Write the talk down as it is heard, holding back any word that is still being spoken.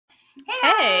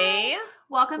Hey,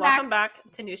 Welcome back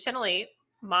to News Channel 8,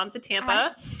 Moms of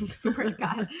Tampa.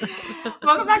 God.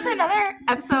 Welcome back to another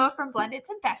episode from Blended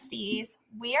to Besties.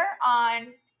 We are on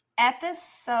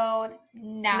episode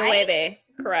 9. Nueve,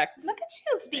 correct. Look at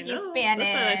you speaking Spanish.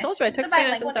 Listen, I told you I took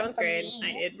Spanish in 7th grade.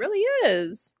 It really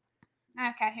is. I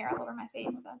have cat hair all over my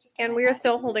face. So And we are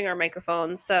still holding our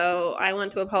microphones. So I want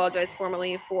to apologize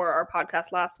formally for our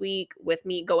podcast last week with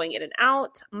me going in and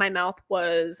out. My mouth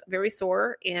was very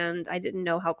sore and I didn't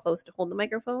know how close to hold the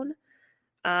microphone.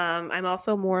 I'm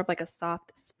also more of like a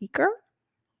soft speaker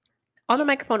on the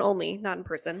microphone only, not in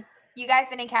person. You guys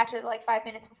didn't catch it like 5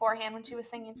 minutes beforehand when she was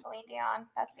singing Celine Dion.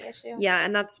 That's the issue. Yeah,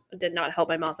 and that did not help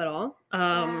my mouth at all.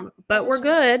 But we're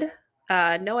good.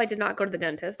 No, I did not go to the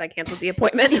dentist. I canceled the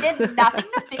appointment. She did nothing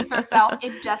to fix herself.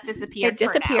 It just disappeared. It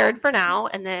disappeared for now,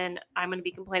 and then I'm going to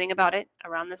be complaining about it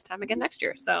around this time again next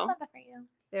year. So I love that for you.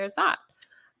 There's that.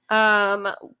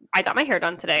 I got my hair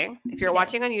done today. If you're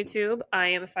watching on YouTube, I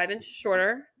am 5 inches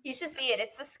shorter. You should see it.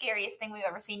 It's the scariest thing we've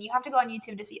ever seen. You have to go on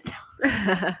YouTube to see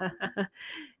it.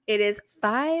 It is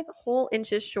 5 whole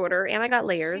inches shorter, and I got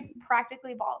layers. She's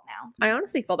practically bald now. I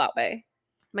honestly feel that way.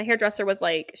 My hairdresser was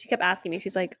like, she kept asking me,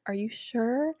 she's like, "Are you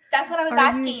sure? That's what I was Are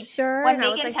asking. you sure?" When and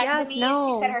Megan texted me and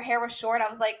she said her hair was short, I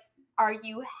was like, "Are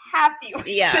you happy?"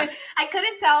 Yeah. I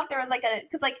couldn't tell if there was like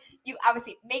because like you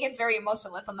obviously Megan's very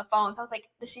emotionless on the phone, so I was like,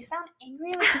 does she sound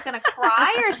angry, like she's gonna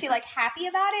cry, or is she like happy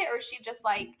about it, or is she just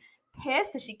like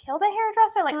pissed? Did she kill the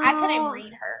hairdresser? Like I couldn't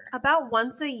read her. About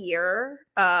once a year,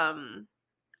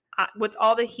 with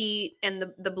all the heat and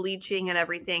the bleaching and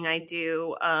everything I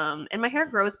do, and my hair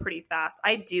grows pretty fast.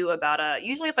 I do about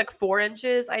usually it's like 4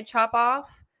 inches I chop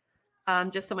off,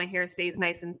 just so my hair stays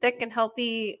nice and thick and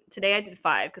healthy. Today I did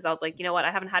 5 because I was like, you know what?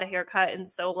 I haven't had a haircut in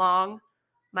so long.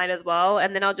 Might as well.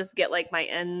 And then I'll just get like my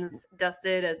ends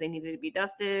dusted as they needed to be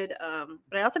dusted.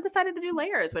 But I also decided to do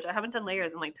layers, which I haven't done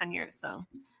layers in like 10 years. So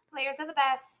Layers are the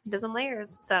best. do some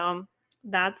layers. So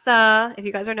that's if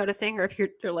you guys are noticing, or if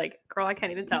you're like, girl, I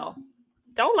can't even tell.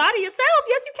 Don't lie to yourself.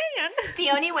 Yes, you can. The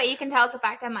only way you can tell is the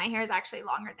fact that my hair is actually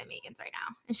longer than Megan's right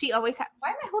now, and she always has. Why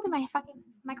am I holding my fucking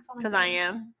microphone? Because I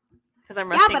am. Because I'm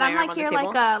resting. Yeah, but I'm my arm like on the you're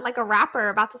table. like a rapper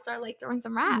about to start like throwing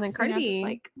some raps. And then Cardi B. Just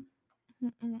like I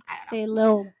don't know. Say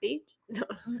little bitch.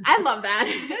 I love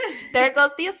that. There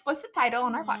goes the explicit title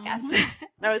on our podcast.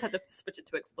 I always have to switch it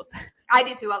to explicit. I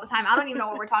do too all the time. I don't even know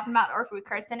what we're talking about or if we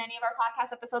cursed in any of our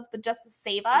podcast episodes, but just to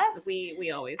save us,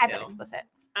 we always I do. put explicit.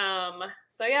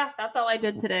 So yeah, that's all I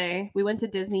did today. We went to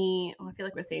Disney. I feel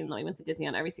like we're saying we went to Disney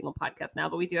on every single podcast now,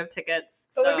 but we do have tickets.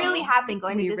 So we really have been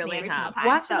going to Disney every single time.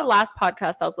 Well, after the last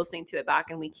podcast, I was listening to it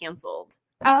back and we canceled.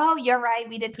 Oh, you're right.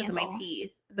 We did because cancel. of my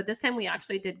teeth. But this time we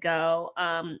actually did go.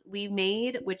 We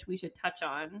made, which we should touch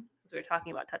on, because we were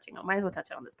talking about touching on. Might as well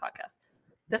touch it on this podcast.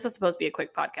 This was supposed to be a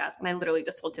quick podcast, and I literally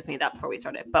just told Tiffany that before we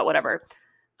started, but whatever.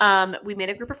 We made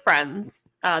a group of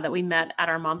friends that we met at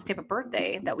our mom's Tampa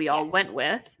birthday that we all went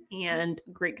with, and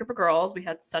great group of girls. We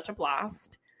had such a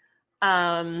blast.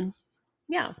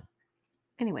 Yeah.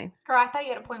 Anyway. Girl, I thought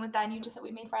you had a point with that, and you just said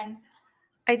we made friends.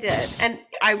 I did, and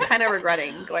I'm kind of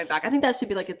regretting going back. I think that should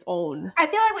be like its own. I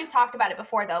feel like we've talked about it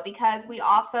before, though, because we're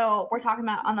talking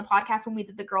about on the podcast when we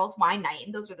did the girls' wine night,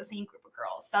 and those were the same group of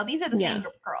girls. So these are the same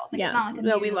group of girls. Like, it's not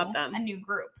like we love them. A new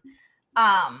group.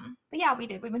 But yeah, we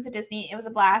did. We went to Disney. It was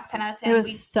a blast. 10 out of 10. It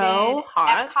was so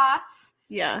hot. Epcot's.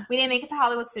 Yeah. We didn't make it to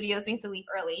Hollywood Studios. We had to leave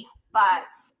early, but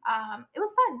it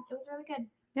was fun. It was really good.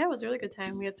 Yeah, it was a really good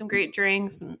time. We had some great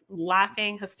drinks and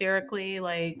laughing hysterically.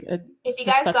 Like, if you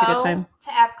guys go to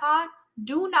Epcot,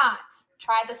 do not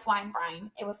try the swine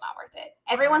brine. It was not worth it.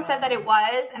 Everyone said that it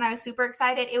was, and I was super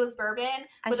excited. It was bourbon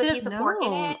with a piece of pork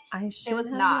in it. It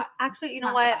was not. Actually, you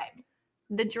know what?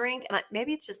 The drink, and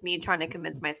maybe it's just me trying to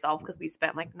convince myself because we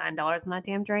spent like $9 on that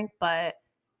damn drink, but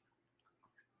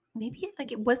maybe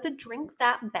like was the drink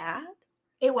that bad?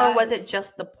 It was. Or was it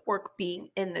just the pork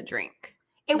being in the drink?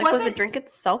 It like, was the drink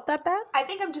itself that bad? I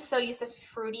think I'm just so used to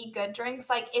fruity good drinks.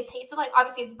 Like it tasted like,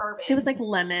 obviously it's bourbon. It was like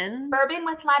lemon. Bourbon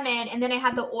with lemon, and then it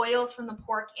had the oils from the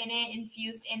pork in it,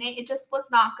 infused in it. It just was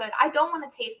not good. I don't want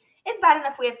to taste. It's bad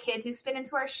enough we have kids who spit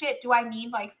into our shit. Do I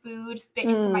need like food spit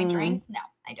into my drink? No,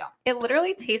 I don't. It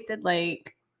literally tasted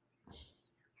like.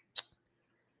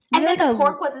 And then the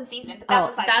pork wasn't seasoned. But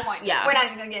that's beside the point. Yeah. We're not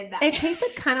even gonna get into that. It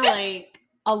tasted kind of like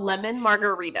a lemon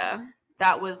margarita.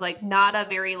 That was like not a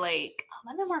very like.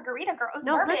 Lemon margarita, girl.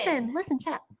 No, bourbon. Listen,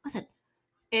 shut up. Listen.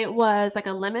 It was like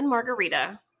a lemon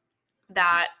margarita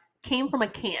that came from a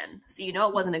can. So you know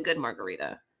it wasn't a good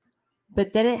margarita.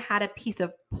 But then it had a piece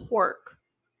of pork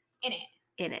in it.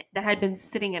 in it that had been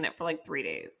sitting in it for like 3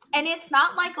 days. And it's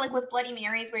not like with Bloody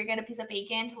Marys where you get a piece of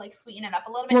bacon to like sweeten it up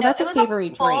a little bit. Well, no, that's it a was savory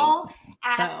a full drink,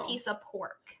 ass so- piece of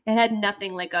pork. It had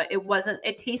nothing like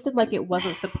it tasted like it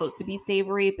wasn't supposed to be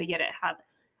savory, but yet it had,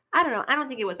 I don't know. I don't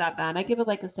think it was that bad. I give it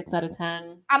like a 6 out of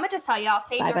 10. I'm gonna just tell y'all,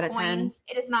 save 5 your out of 10. coins.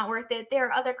 It is not worth it. There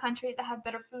are other countries that have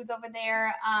better foods over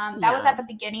there. That was Yeah. at the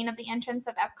beginning of the entrance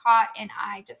of Epcot, and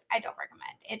I don't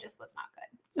recommend. It just was not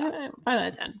good. So 5 out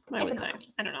of 10. I It's would a say. no for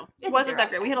me. I don't know. It's It a wasn't 0 that out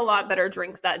great. of We had a lot better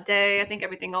drinks that day. I think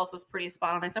everything else was pretty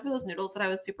spot on, except for those noodles that I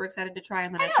was super excited to try,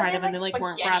 and then I tried them and they like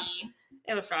weren't crap. spaghetti.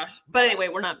 It was trash. But anyway,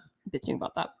 we're not bitching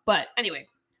about that. But anyway,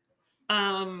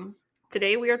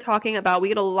 today we are talking about, we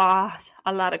get a lot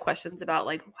of questions about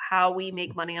like how we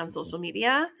make money on social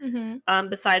media. Mm-hmm.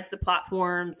 Besides the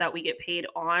platforms that we get paid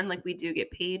on, like we do get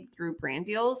paid through brand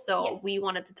deals. So Yes. we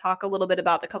wanted to talk a little bit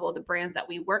about the couple of the brands that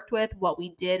we worked with, what we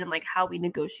did, and like how we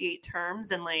negotiate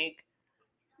terms and like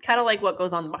kind of like what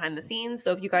goes on behind the scenes.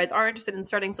 So if you guys are interested in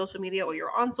starting social media or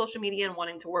you're on social media and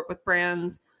wanting to work with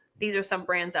brands, these are some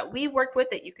brands that we've worked with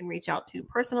that you can reach out to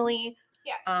personally,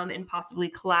 Yes. and possibly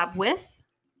collab with.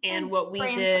 And what we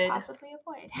brands did, to possibly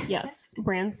avoid. yes,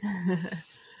 brands. Mm.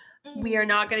 We are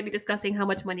not going to be discussing how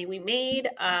much money we made,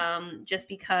 just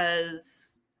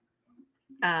because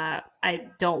I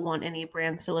don't want any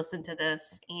brands to listen to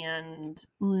this and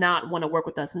not want to work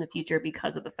with us in the future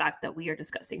because of the fact that we are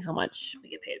discussing how much we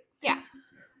get paid. Yeah.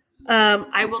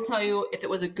 I will tell you, if it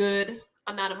was a good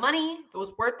amount of money, if it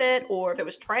was worth it, or if it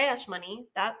was trash money,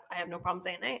 that I have no problem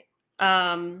saying that.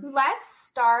 Let's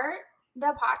start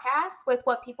the podcast with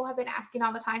what people have been asking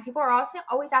all the time. People are also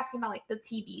always asking about like the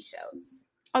TV shows.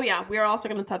 Oh yeah, we are also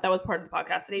going to talk. That was part of the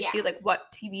podcast today Yeah. too, like what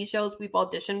TV shows we've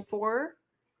auditioned for.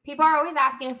 People are always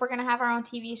asking if we're going to have our own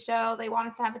TV show. They want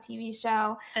us to have a TV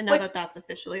show. And now Which- that that's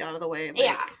officially out of the way, like,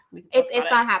 Yeah. we can talk It's about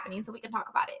it. not happening, so we can talk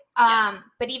about it. Yeah.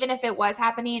 But even if it was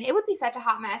happening, it would be such a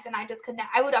hot mess, and I just couldn't.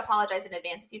 I would apologize in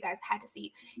advance if you guys had to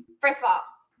see. First of all,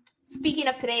 speaking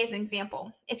of today as an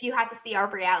example, if you had to see our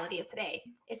reality of today,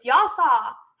 if y'all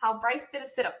saw how Bryce did a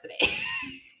sit up today,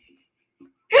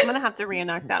 I'm gonna have to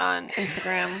reenact that on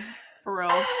Instagram for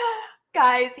real.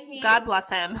 guys, God bless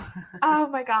him. Oh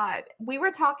my God. We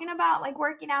were talking about like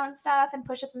working out and stuff and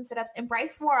push-ups and sit-ups, and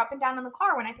Bryce swore up and down in the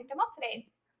car when I picked him up today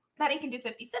that he can do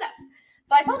 50 sit-ups.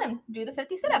 So I told him, do the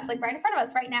 50 sit-ups like right in front of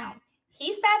us right now.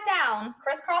 He sat down,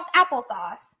 crisscross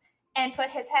applesauce, and put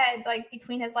his head like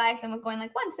between his legs and was going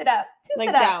like 1 sit-up, 2 Like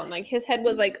sit-up. down, like his head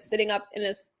was like sitting up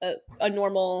in a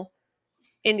normal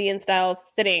Indian style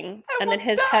sitting, and then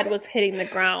his head was hitting the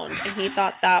ground, and he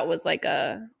thought that was like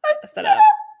a setup.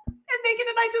 And Megan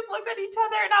and I just looked at each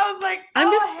other and I was like,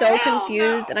 I'm just so hell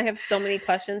confused, no. and I have so many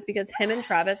questions because him and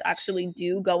Travis actually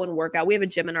do go and work out. We have a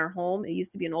gym in our home. It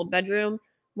used to be an old bedroom.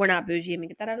 We're not bougie. Let me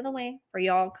get that out of the way for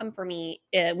y'all. Come for me.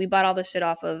 We bought all the shit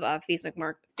off of Facebook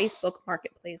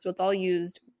Marketplace, so it's all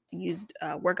used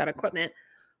workout equipment.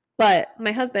 But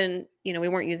my husband, we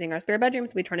weren't using our spare bedroom,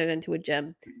 so we turned it into a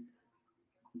gym.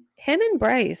 Him and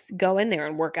Bryce go in there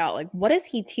and work out. Like, what is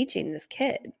he teaching this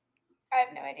kid? I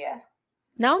have no idea.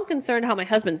 Now I'm concerned how my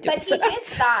husband's doing But he did sit-ups.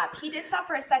 stop. He did stop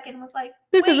for a second and was like,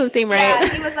 This "Wait." doesn't seem right. Yeah,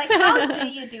 he was like, how do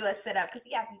you do a sit-up? Because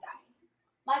he had me dying.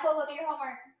 Michael, go do your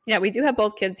homework. Yeah, we do have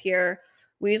both kids here.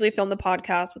 We usually film the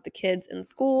podcast with the kids in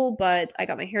school, but I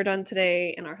got my hair done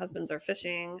today and our husbands are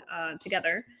fishing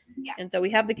together. Yeah. And so we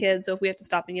have the kids. So if we have to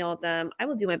stop and yell at them, I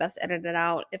will do my best to edit it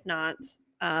out. If not,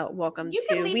 welcome You to.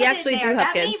 can leave We it actually in do there.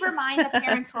 have That kids. may remind the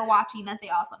parents who are watching that they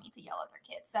also need to yell at their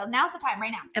kids. So now's the time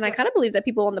right now. And I kind of believe that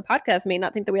people on the podcast may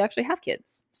not think that we actually have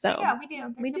kids. So Yeah, we do.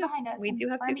 There's we two do. behind us. We and do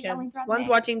have we're two gonna be yelling kids. throughout the One's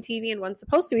day. watching TV and one's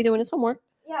supposed to be doing his homework.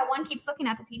 Yeah, one keeps looking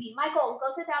at the TV. Michael,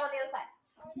 go sit down on the other side.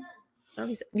 Oh,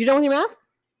 you don't want your mouth?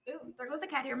 Ooh, there goes a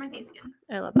cat here in my face again.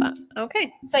 I love that.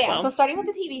 Okay. So yeah, Well. so starting with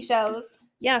the TV shows.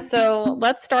 Yeah, so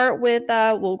let's start with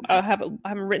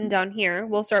I'm written down here.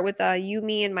 We'll start with You,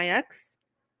 Me, and My Ex.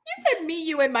 You said me,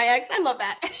 you, and my ex. I love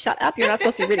that. Shut up! You're not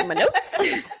supposed to be reading my notes.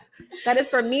 That is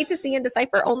for me to see and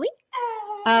decipher only.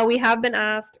 We have been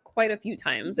asked quite a few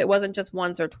times. It wasn't just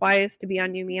once or twice to be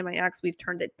on You, Me, and My Ex. We've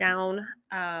turned it down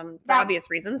for obvious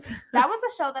reasons. That was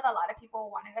a show that a lot of people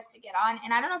wanted us to get on.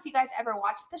 And I don't know if you guys ever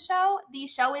watched the show. The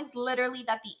show is literally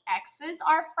that the exes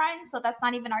are friends. So that's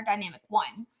not even our dynamic,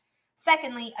 one.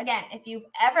 Secondly, again, if you've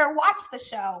ever watched the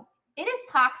show, it is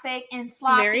toxic and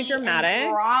sloppy Very dramatic.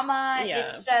 and drama. Yeah.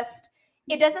 It's just,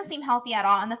 it doesn't seem healthy at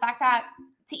all. And the fact that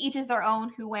to each is their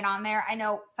own who went on there. I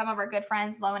know some of our good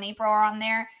friends, Lo and April, are on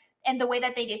there. And the way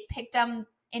that they depict them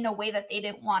in a way that they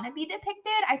didn't want to be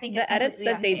depicted, I think The edits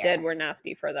completely that they unfair. did were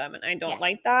nasty for them, and I don't Yeah.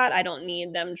 like that. I don't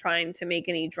need them trying to make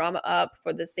any drama up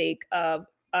for the sake of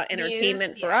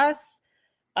entertainment for yeah. us.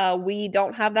 We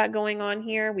don't have that going on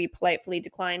here. We politely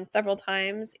declined several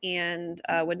times and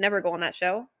would never go on that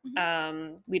show.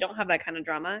 We don't have that kind of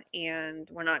drama, and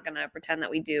we're not going to pretend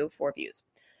that we do for views.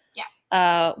 Yeah.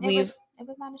 It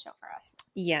was not a show for us.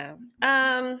 Yeah.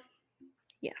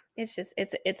 Yeah, it's just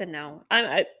it's a no.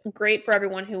 I'm great for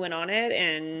everyone who went on it,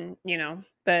 and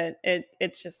but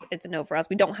it's a no for us.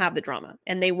 We don't have the drama,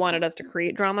 and they wanted us to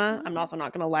create drama. I'm also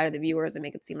not going to lie to the viewers and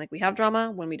make it seem like we have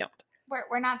drama when we don't.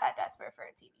 We're not that desperate for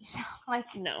a TV show.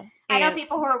 Like, no, I know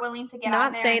people who are willing to get on there.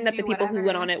 Not saying that the people whatever. who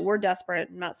went on it were desperate.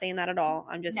 I'm not saying that at all.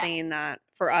 I'm just saying that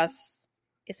for us,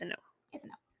 it's a no. It's a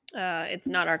no. It's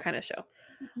not our kind of show.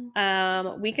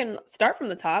 We can start from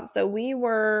the top. So we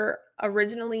were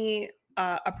originally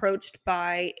approached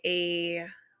by a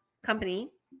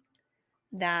company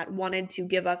that wanted to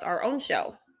give us our own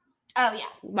show. Oh, yeah.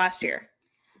 Last year.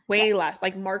 Last,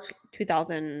 like March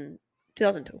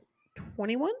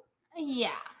 2021?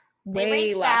 Yeah. They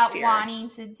reached out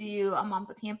wanting to do a Moms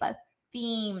of Tampa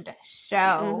themed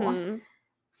show.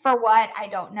 For what? I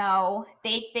don't know.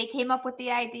 They came up with the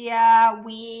idea.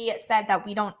 We said that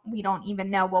we don't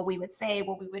even know what we would say,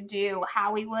 what we would do,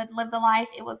 how we would live the life.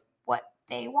 It was what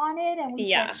they wanted, and we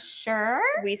said sure.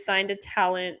 We signed a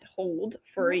talent hold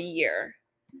for a year.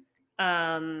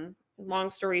 Long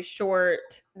story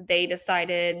short, they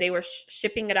decided they were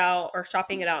shopping it out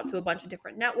to a bunch of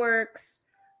different networks.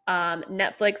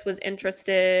 Netflix was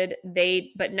interested.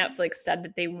 But Netflix said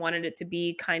that they wanted it to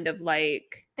be kind of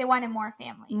like they wanted more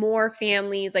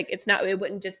families. Like it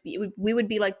wouldn't just be. We would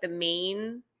be like the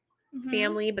main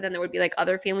family, but then there would be like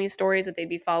other family stories that they'd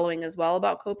be following as well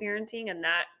about co-parenting, and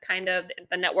that kind of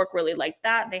the network really liked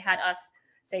that. They had us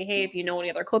say, hey, if you know any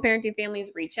other co-parenting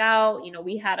families, reach out.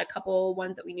 We had a couple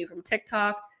ones that we knew from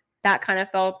TikTok that kind of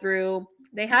fell through.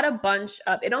 They had a bunch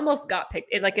of. It almost got picked.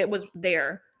 It was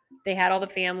there. They had all the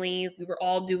families. We were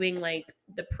all doing like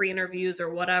the pre-interviews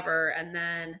or whatever, and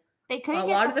then they couldn't a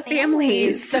get lot of the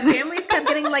families. The families kept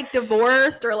getting like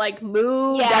divorced or like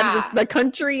moved out of the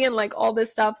country and like all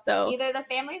this stuff. So either the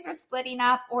families were splitting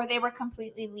up or they were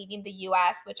completely leaving the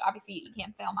U.S., which obviously you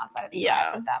can't film outside of the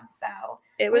U.S. with them. So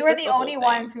we were the only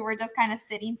ones who were just kind of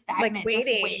sitting stagnant, like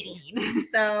waiting.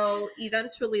 So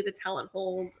eventually the talent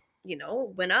hold,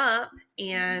 went up,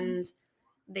 and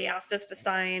they asked us to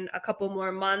sign a couple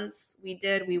more months. We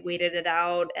did. We waited it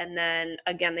out. And then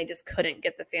again, they just couldn't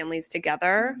get the families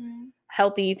together.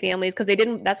 Healthy families. Because they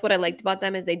didn't, that's what I liked about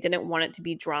them, is they didn't want it to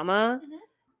be drama.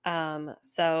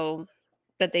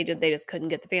 But they just couldn't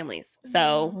get the families.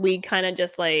 So we kind of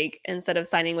just like, instead of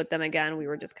signing with them again, we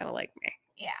were just kind of like, meh.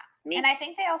 Yeah. And I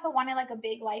think they also wanted like a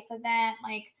big life event,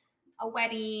 like a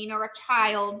wedding or a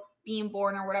child being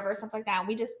born or whatever, stuff like that.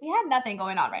 We had nothing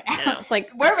going on right now. No,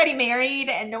 like we're already married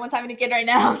and no one's having a kid right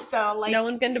now. So like no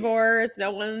one's getting divorced.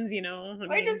 No one's,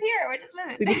 we're just here. We're just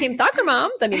living. We became soccer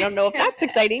moms. I don't know if that's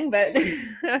exciting, but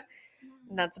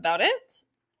that's about it.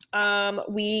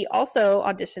 We also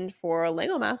auditioned for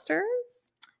Lego Masters.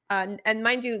 And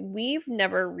mind you, we've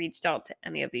never reached out to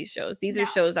any of these shows. These are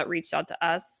shows that reached out to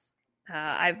us.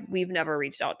 We've never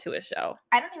reached out to a show.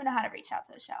 I don't even know how to reach out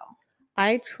to a show.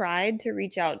 I tried to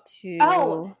reach out to.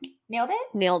 Oh, Nailed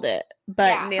It.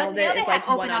 But Nailed It is like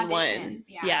one-on-one.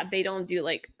 Yeah, they don't do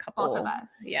like couple. Both of us.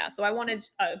 Yeah, so I wanted,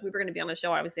 if we were going to be on a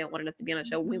show, obviously I wanted us to be on a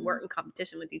show. We weren't in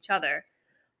competition with each other.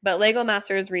 But Lego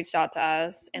Masters reached out to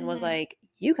us and was like,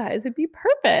 you guys would be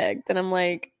perfect. And I'm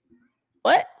like,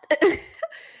 what?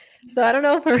 So I don't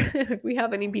know if we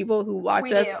have any people who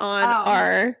watch us on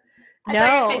our... I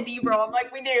thought you said B-roll. I'm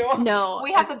like, we do. No.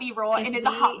 We have the B-roll, and it's a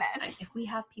hot mess. If we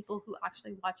have people who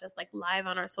actually watch us like live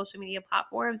on our social media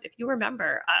platforms, if you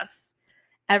remember us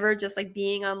ever just like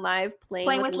being on live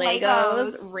playing with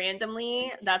Legos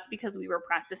randomly, that's because we were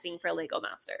practicing for Lego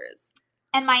Masters.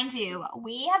 And mind you,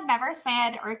 we have never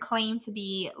said or claimed to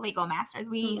be Lego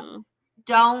Masters. We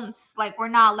don't, like, we're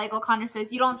not Lego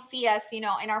connoisseurs. You don't see us, in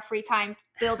our free time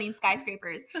building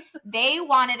skyscrapers. They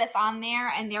wanted us on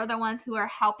there, and they're the ones who are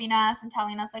helping us and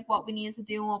telling us like what we needed to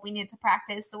do and what we needed to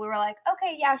practice. So we were like,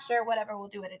 okay, yeah, sure, whatever, we'll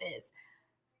do what it is.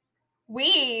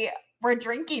 We were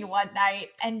drinking one night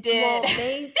and did. Well,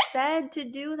 they said to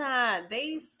do that.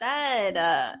 They said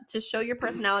to show your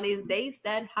personalities. They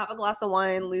said have a glass of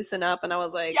wine, loosen up, and I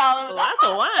was like, a glass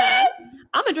of wine?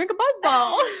 I'm gonna drink a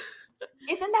Buzzball.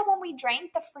 Isn't that when we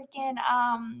drank the freaking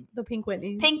the Pink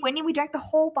Whitney? Pink Whitney, we drank the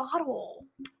whole bottle.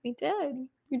 We did.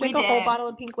 You drank a whole bottle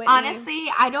of Pink Whitney. Honestly,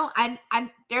 I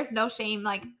there's no shame.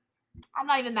 Like, I'm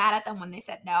not even mad at them when they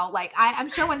said no. Like, I'm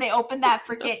sure when they opened that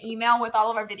freaking email with all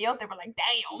of our videos, they were like,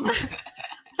 damn.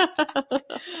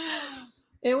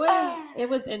 It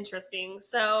was interesting.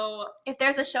 So If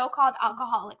there's a show called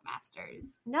Alcoholic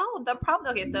Masters. no, the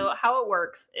problem. Okay, so how it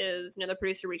works is, the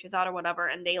producer reaches out or whatever,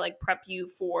 and they like prep you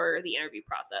for the interview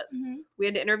process. Mm-hmm. We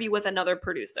had to interview with another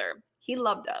producer. He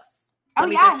loved us. Oh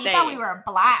yeah, he thought we were a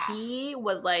blast. He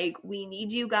was like, "We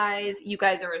need you guys. You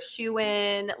guys are a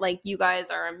shoo-in. Like, you guys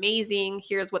are amazing.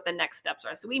 Here's what the next steps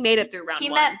are." So we made it through round one. He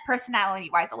meant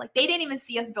personality-wise. Like, they didn't even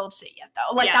see us build shit yet,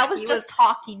 though. Like, Yeah, that was just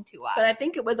talking to us. But I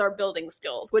think it was our building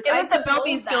skills, which it I was the told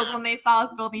building skills them. when they saw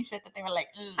us building shit that they were like,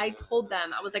 I told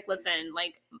them, I was like, "Listen,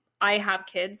 like, I have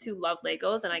kids who love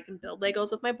Legos, and I can build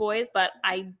Legos with my boys, but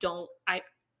I'm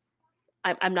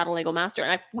not a Lego master."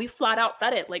 And we flat out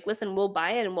said it, like, "Listen, we'll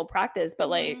buy it and we'll practice, but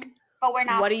like, but we're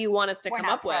not. what do you want us to we're come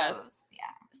not up with?" pros. Yeah.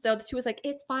 So she was like,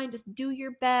 "It's fine, just do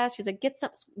your best." She's like, "Get some."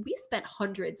 We spent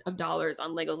hundreds of dollars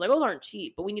on Legos. Legos aren't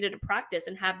cheap, but we needed to practice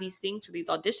and have these things for these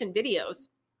audition videos.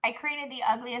 I created the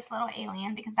ugliest little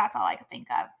alien because that's all I could think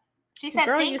of. She said,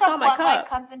 Girl, you think saw of my what cup. like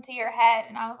comes into your head.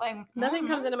 And I was like, Nothing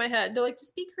comes into my head. They're like,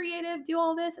 "Just be creative, do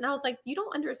all this." And I was like, "You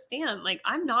don't understand. Like,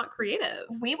 I'm not creative."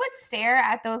 We would stare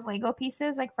at those Lego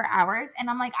pieces like for hours. And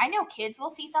I'm like, I know kids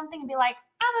will see something and be like,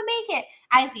 I'm gonna make it.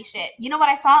 I didn't see shit. You know what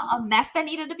I saw? A mess that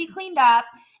needed to be cleaned up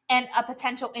and a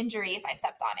potential injury if I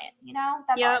stepped on it. You know?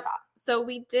 That's all I Yep. saw. So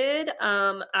we did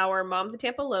our Moms of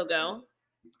Tampa logo.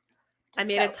 I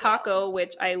made So a taco,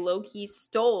 which I low-key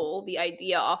stole the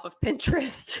idea off of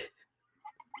Pinterest.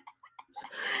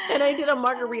 And I did a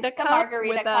margarita cup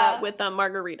with a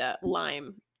margarita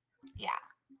lime. Yeah.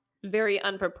 Very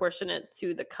unproportionate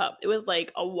to the cup. It was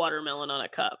like a watermelon on a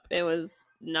cup. It was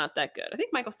not that good. I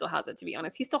think Michael still has it, to be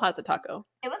honest. He still has the taco.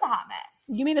 It was a hot mess.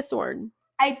 You made a sword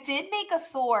I did make a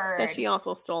sword. that she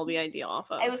also stole the idea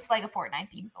off of. It was like a Fortnite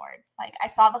themed sword. Like I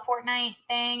saw the Fortnite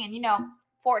thing and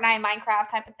Fortnite, Minecraft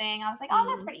type of thing. I was like, oh,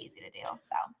 that's pretty easy to do.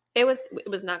 So it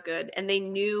was not good. And they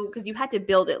knew, because you had to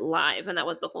build it live, and that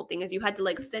was the whole thing, is you had to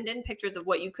like send in pictures of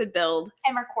what you could build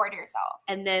and record yourself.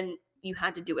 And then you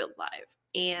had to do it live.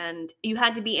 And you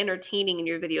had to be entertaining in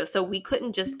your video. So we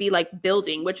couldn't just be like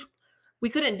building, which we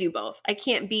couldn't do both. I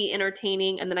can't be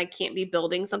entertaining and then I can't be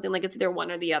building something. Like, it's either one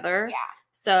or the other. Yeah.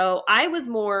 So I was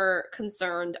more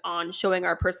concerned on showing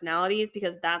our personalities,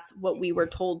 because that's what we were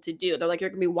told to do. They're like, "You're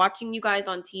going to be watching you guys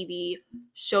on TV,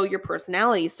 show your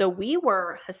personality." So we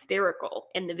were hysterical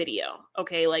in the video.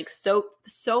 Okay. Like, so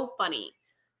funny,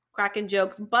 cracking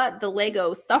jokes, but the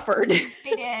Lego suffered.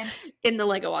 They did. In the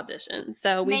Lego audition.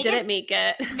 So we didn't make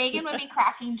it. Megan would be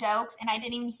cracking jokes and I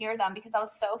didn't even hear them because I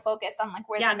was so focused on like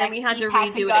where the next then we had to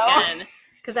redo it again.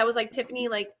 Because I was like, Tiffany,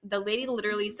 like, the lady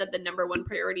literally said the number one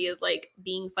priority is like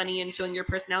being funny and showing your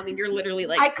personality. And you're literally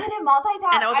like, I couldn't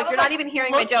multitask. And I was like, you're not even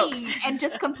hearing my jokes. And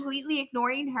just completely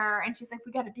ignoring her. And she's like,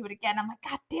 we got to do it again. I'm like,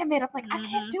 God damn it. I'm like, I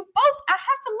can't do both. I have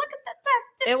to look at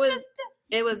that.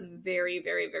 It was very,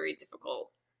 very, very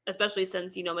difficult. Especially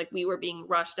since, like, we were being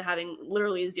rushed to having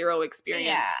literally zero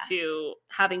experience to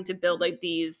having to build like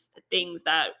these things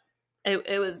that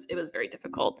it was very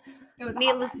difficult. It was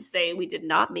needless to say, we did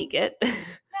not make it. No.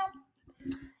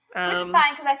 Which is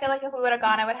fine, because I feel like if we would have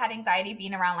gone, I would have had anxiety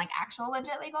being around like actual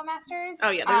legit Lego masters.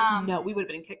 Oh yeah, we would have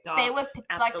been kicked off. They would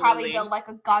like probably build like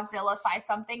a Godzilla size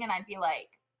something, and I'd be like,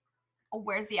 oh,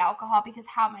 "Where's the alcohol? Because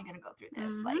how am I going to go through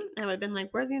this?" Like, I would have been like,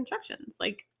 "Where's the instructions?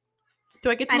 Like, do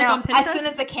I get to look on Pinterest?" As soon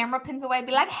as the camera pins away, I'd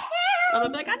be like, "Help!"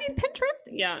 I'm like, "I need Pinterest."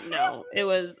 Yeah, no, it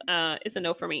was it's a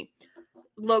no for me.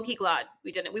 Low key glad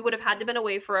we didn't. We would have had to been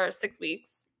away for 6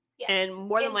 weeks. Yes. And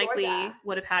more than likely Georgia.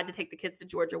 Would have had to take the kids to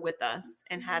Georgia with us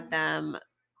and had them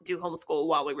do homeschool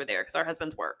while we were there, because our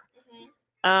husbands work.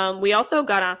 We also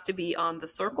got asked to be on The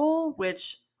Circle,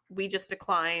 which we just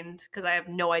declined because I have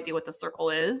no idea what The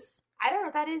Circle is. I don't know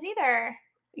what that is either.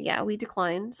 Yeah, we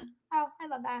declined. Oh, I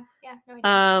love that. Yeah, no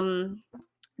idea.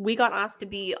 We got asked to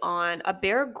be on a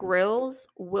Bear Grylls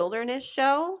wilderness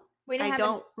show. I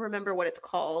don't remember what it's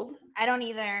called. I don't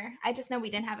either. I just know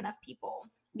we didn't have enough people.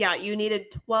 Yeah, you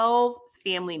needed 12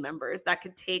 family members that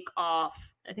could take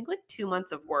off, I think, like 2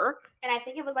 months of work. And I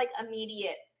think it was like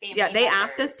immediate family Yeah, they members.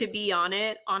 asked us to be on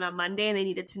it on a Monday, and they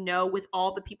needed to know with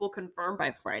all the people confirmed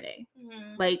by Friday.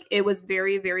 Like, it was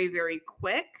very, very, very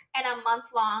quick. And a month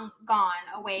long gone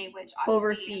away, which obviously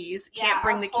overseas, can't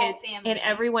bring the kids. Family. And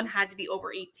everyone had to be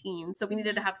over 18. So we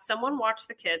needed to have someone watch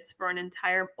the kids for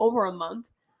over a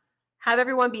month. Have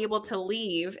everyone be able to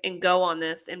leave and go on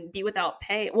this and be without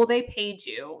pay. Well, they paid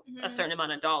you a certain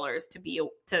amount of dollars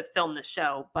to film the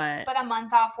show, but a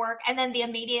month off work, and then the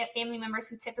immediate family members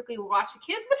who typically would watch the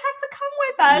kids would have to come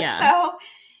with us. Yeah. So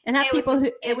and have people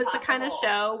who it was the kind of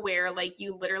show where like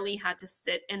you literally had to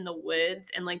sit in the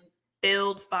woods and like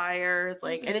build fires,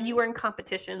 like, and then you were in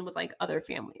competition with like other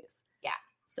families. Yeah.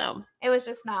 So it was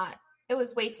just not It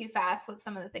was way too fast with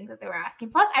some of the things that they were asking.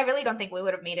 Plus, I really don't think we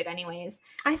would have made it anyways.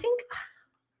 I think,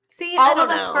 all of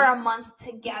us for a month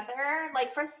together.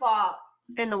 Like, first of all,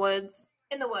 in the woods.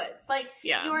 Like,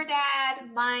 your dad,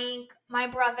 Mike, my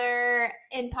brother,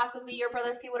 and possibly your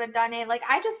brother if he would have done it. Like,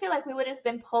 I just feel like we would have just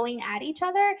been pulling at each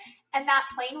other. And that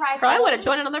plane ride Probably would have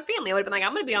joined another family. I would have been like,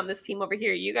 I'm going to be on this team over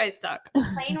here. You guys suck.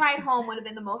 Plane ride home would have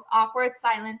been the most awkward,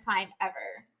 silent time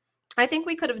ever. I think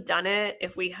we could have done it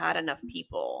if we had enough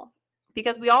people.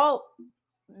 Because we all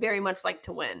very much like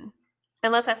to win.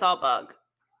 Unless I saw a bug,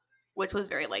 which was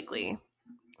very likely.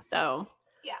 So...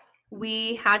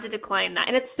 we had to decline that.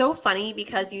 And it's so funny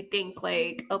because you think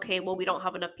like, okay, well, we don't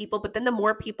have enough people. But then the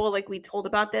more people like we told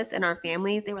about this in our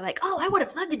families, they were like, oh, I would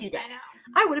have loved to do that.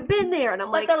 I would have been there. And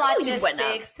I'm like, the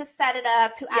logistics to set it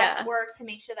up, to ask work, to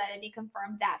make sure that it be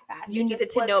confirmed that fast. You needed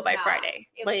to know by Friday.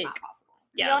 It was not possible.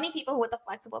 The only people with the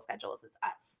flexible schedules is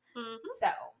us. Mm-hmm. So.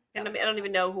 And I don't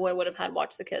even know who I would have had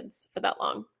watch the kids for that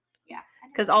long. Yeah.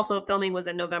 Because also filming was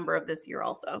in November of this year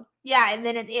also. Yeah. And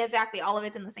then exactly all of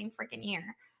it's in the same freaking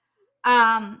year.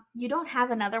 You don't have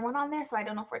another one on there, so I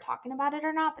don't know if we're talking about it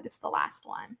or not, but it's the last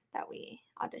one that we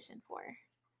auditioned for.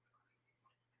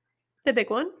 The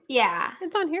big one? Yeah.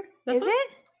 It's on here. Is it?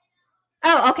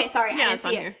 Oh, okay. Sorry. Yeah, I it's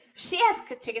on here. She has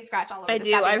chicken scratch all over I this.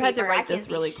 do. I've had to write I this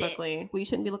really quickly. Well, you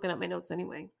shouldn't be looking at my notes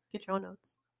anyway. Get your own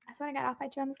notes. I swear to God, I'll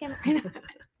fight you on this camera right now.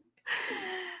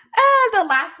 The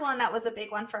last one that was a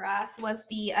big one for us was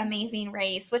The Amazing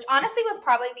Race, which honestly was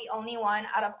probably the only one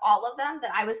out of all of them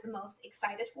that I was the most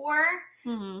excited for.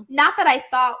 Mm-hmm. Not that I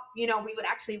thought, we would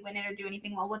actually win it or do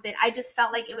anything well with it. I just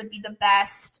felt like it would be the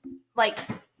best, like,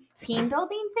 team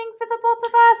building thing for the both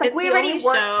of us. Like, we already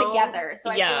worked together,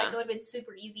 so I feel like it would have been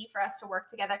super easy for us to work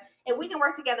together. If we can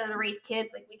work together to raise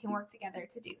kids, like, we can work together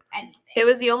to do anything. It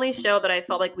was the only show that I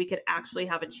felt like we could actually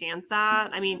have a chance at.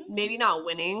 I mean, maybe not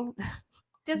winning.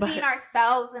 Just being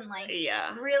ourselves and, like,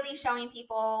 really showing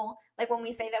people, like, when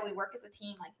we say that we work as a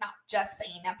team, like, not just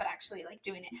saying that, but actually, like,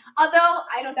 doing it. Although,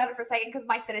 I don't doubt it for a second, because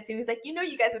Mike said it too. He's like,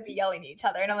 you guys would be yelling at each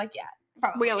other. And I'm like, yeah,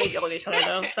 probably. We always yell at each other,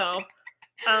 though, so...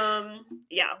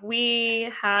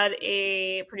 we had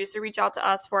a producer reach out to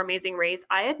us for Amazing Race.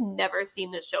 I had never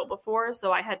seen this show before,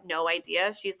 so I had no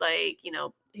idea. She's like,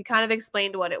 he kind of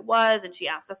explained what it was, and she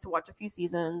asked us to watch a few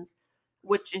seasons,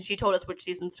 and she told us which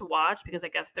seasons to watch, because I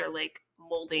guess they're like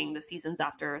molding the seasons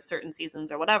after certain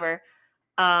seasons or whatever.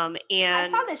 And I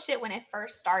saw this shit when it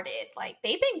first started. Like,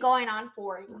 they've been going on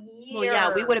for years. Well,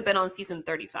 yeah, we would have been on season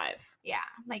 35. Yeah,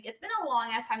 like, it's been a long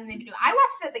ass time they've been doing. I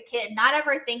watched it as a kid, not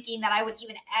ever thinking that I would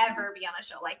even ever be on a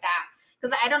show like that.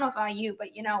 Because I don't know about you, but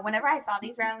whenever I saw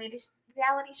these reality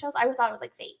shows, I always thought it was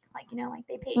like fake. Like, like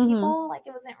they paid people, like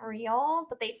it wasn't real,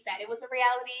 but they said it was a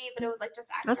reality, but it was like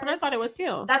just actors. That's what I thought it was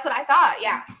too. That's what I thought.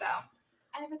 Yeah, so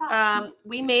I never thought.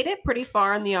 We made it pretty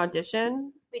far in the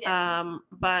audition. We did.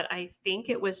 But I think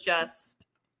it was just,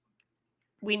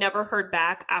 we never heard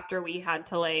back after we had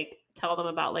to like tell them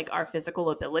about like our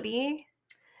physical ability.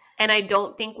 And I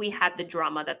don't think we had the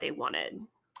drama that they wanted.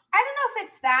 I don't know if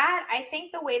it's that. I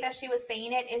think the way that she was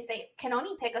saying it is they can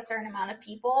only pick a certain amount of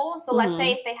people. So let's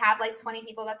say if they have like 20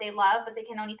 people that they love, but they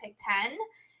can only pick 10.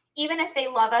 Even if they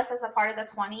love us as a part of the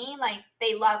 20, like,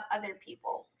 they love other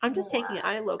people. I'm just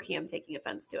I'm taking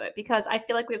offense to it, because I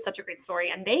feel like we have such a great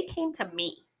story, and they came to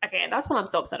me. Okay, that's what I'm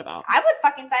so upset about. I would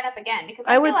fucking sign up again, because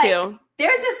I would too.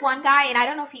 There's this one guy, and I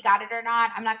don't know if he got it or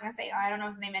not. I'm not going to say, I don't know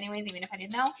his name anyways, even if I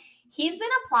didn't know. He's been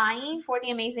applying for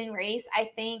The Amazing Race,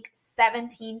 I think,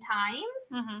 17 times.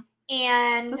 Mm-hmm.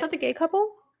 And was that the gay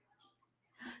couple?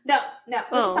 No, this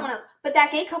is someone else. But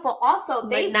that gay couple also,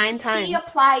 like 9 times. He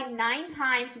applied 9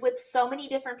 times with so many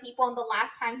different people, and the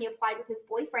last time he applied with his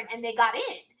boyfriend, and they got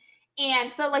in.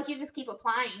 And so, like, you just keep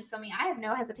applying. So, I mean, I have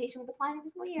no hesitation with applying every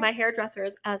single year. My hairdresser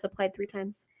has applied 3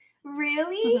 times.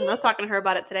 Really? Mm-hmm. I was talking to her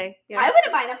about it today. Yeah. I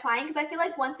wouldn't mind applying, because I feel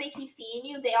like once they keep seeing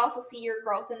you, they also see your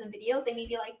growth in the videos. They may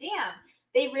be like, damn,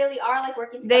 they really are like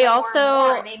working together. They also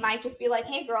more and more. They might just be like,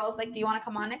 hey, girls, like, do you want to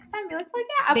come on next time? Be like,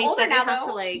 yeah, I'm older now, though.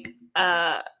 To, like,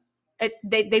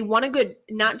 they want a good,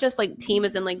 not just like team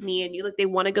as in like me and you, like they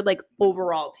want a good like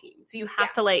overall team. So you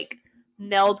have to like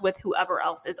meld with whoever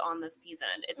else is on the season.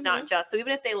 It's not just, so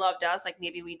even if they loved us, like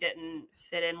maybe we didn't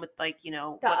fit in with like,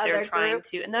 what they're trying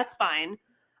to, and that's fine.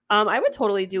 I would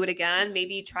totally do it again.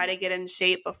 Maybe try to get in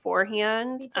shape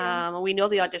beforehand. We know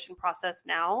the audition process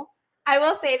now. I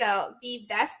will say, though, the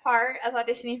best part of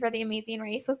auditioning for The Amazing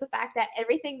Race was the fact that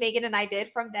everything Megan and I did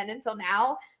from then until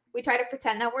now, we try to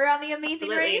pretend that we're on The Amazing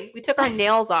Race. We took our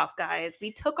nails off, guys.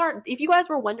 If you guys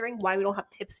were wondering why we don't have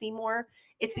tips anymore,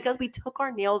 It's because we took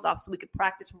our nails off so we could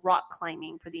practice rock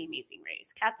climbing for the Amazing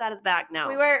Race. Cat's out of the bag now.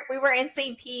 We were in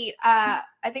St. Pete. I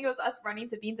think it was us running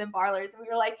to Beans and Barlers, and we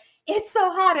were like, "It's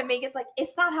so hot," and Megan's like,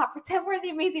 "It's not hot. Pretend we're in the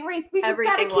Amazing Race. We just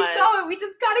gotta keep going. We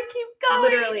just gotta keep going."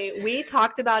 Literally, we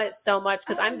talked about it so much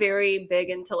because I'm very big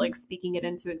into like speaking it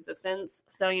into existence.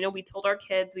 So we told our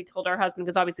kids, we told our husband,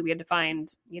 because obviously we had to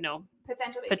find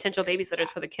potential babysitters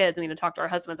for the kids. We had to talk to our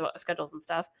husbands about their schedules and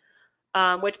stuff.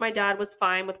 Which my dad was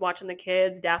fine with watching the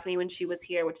kids. Daphne, when she was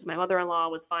here, which is my mother-in-law,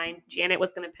 was fine. Janet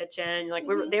was going to pitch in. Like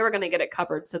they were going to get it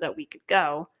covered so that we could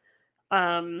go.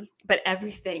 But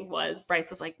everything was, Bryce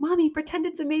was like, "Mommy, pretend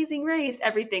it's Amazing Race."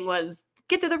 Everything was,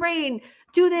 get to the rain,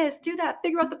 do this, do that,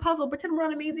 figure out the puzzle, pretend we're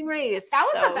on Amazing Race. That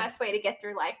was the best way to get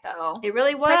through life, though. It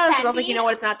really was. I was like, you know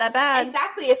what? It's not that bad.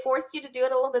 Exactly. It forced you to do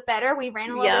it a little bit better. We ran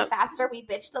a little bit faster. We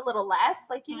bitched a little less.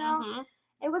 Like,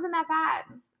 it wasn't that bad.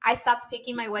 I stopped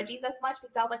picking my wedgies as much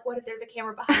because I was like, what if there's a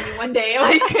camera behind me one day?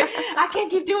 Like, I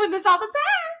can't keep doing this all the time.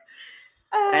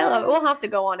 I love it. We'll have to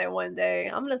go on it one day.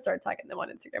 I'm going to start tagging them on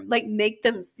Instagram. Like, make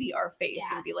them see our face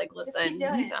and be like, listen,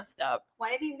 you messed up.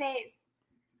 One of these days.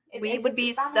 We would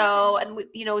be so, and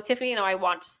Tiffany and I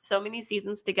watched so many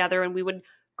seasons together, and we would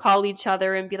call each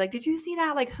other and be like, did you see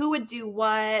that? Like, who would do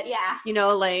what? Yeah.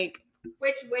 Like,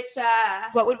 which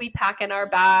what would we pack in our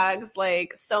bags?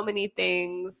 Like, so many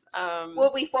things.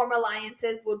 Would we form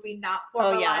alliances? Would we not form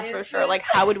alliances? Oh yeah, for sure. Like,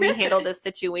 how would we handle this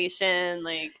situation?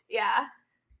 Like, yeah.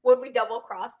 Would we double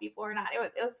cross people or not? It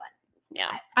was fun.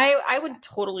 Yeah. I would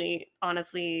totally,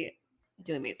 honestly,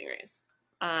 do Amazing Race.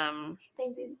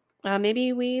 Thanksies.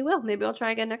 Maybe we will. Maybe I'll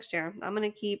try again next year. I'm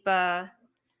gonna keep asking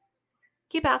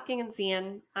and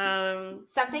seeing.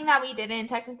 Something that we didn't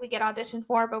technically get auditioned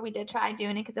for, but we did try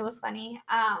doing it because it was funny.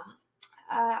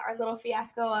 Our little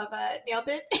fiasco of Nailed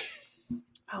It.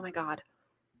 Oh my god,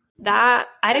 that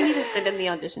I didn't even send in the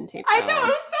audition tape. I know, it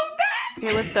was so bad.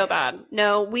 It was so bad.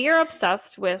 No, we are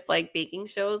obsessed with like baking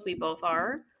shows. We both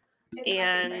are.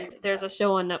 And there's a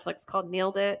show on Netflix called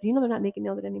Nailed It. Do you know they're not making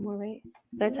Nailed It anymore, right?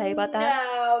 Did I tell you about that?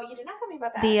 No, you did not tell me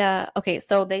about that. Okay,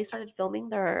 so they started filming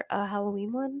their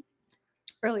Halloween one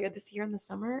earlier this year in the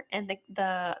summer, and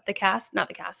the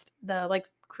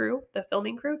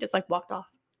filming crew just like walked off.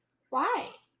 Why?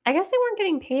 I guess they weren't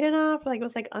getting paid enough, like it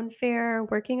was like unfair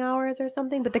working hours or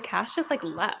something, but the cast just like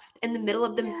left in the middle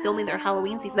of them filming their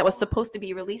Halloween season that was supposed to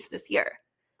be released this year.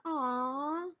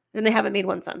 Aww. And they haven't made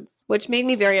one since, which made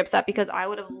me very upset because I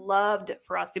would have loved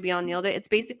for us to be on Nailed It. It's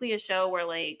basically a show where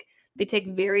like they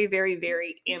take very, very,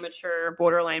 very amateur,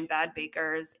 borderline bad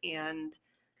bakers, and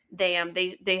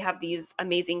they have these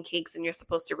amazing cakes, and you're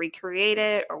supposed to recreate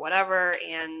it or whatever.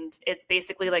 And it's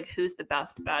basically like who's the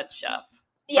best bad chef.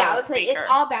 Yeah, I was like, it's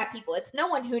all bad people. It's no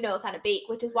one who knows how to bake,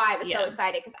 which is why I was so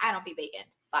excited because I don't be baking.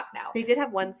 Fuck no. They did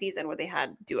have one season where they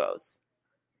had duos.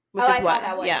 Which is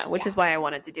why, which is why I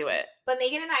wanted to do it. But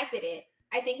Megan and I did it.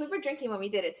 I think we were drinking when we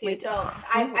did it too, so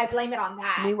I blame it on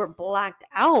that. We were blacked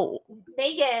out.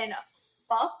 Megan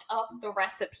fucked up the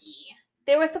recipe.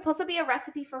 There was supposed to be a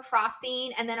recipe for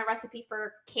frosting and then a recipe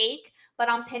for cake, but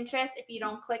on Pinterest, if you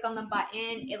don't click on the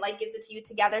button, it like gives it to you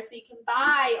together, so you can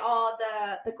buy all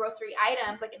the grocery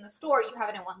items like in the store. You have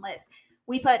it in one list.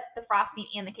 We put the frosting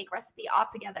and the cake recipe all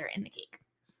together in the cake.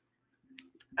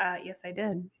 Yes, I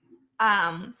did.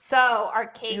 So our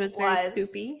cake was very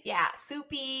soupy. Yeah,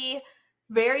 soupy,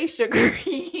 very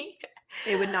sugary.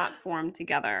 They would not form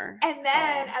together. And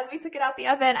then as we took it out the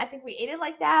oven, I think we ate it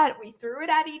like that. We threw it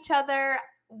at each other.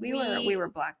 We were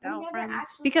blacked out,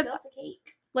 friends. Because built a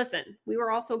cake. Listen, we were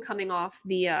also coming off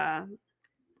the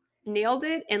Nailed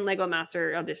It and Lego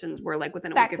Master auditions were like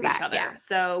within a week of each other. Yeah.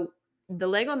 So the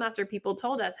Lego Master people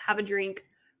told us, have a drink,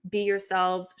 be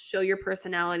yourselves, show your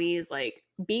personalities, like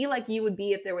be like you would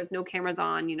be if there was no cameras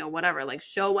on, whatever, like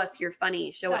show us you're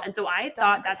funny, show it. And so I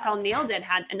thought that's how Nailed It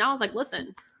had, and I was like,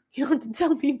 listen, you don't have to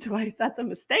tell me twice, that's a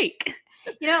mistake.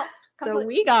 So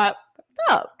we got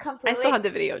up. I still have the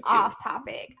video too. Off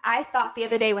topic. I thought the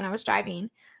other day when I was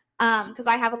driving, because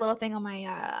I have a little thing on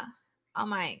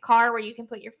my car where you can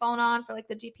put your phone on for like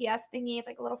the GPS thingy. It's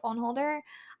like a little phone holder.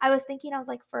 I was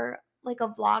like for like a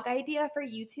vlog idea for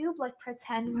YouTube, like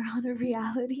pretend we're on a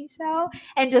reality show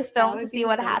and just film to see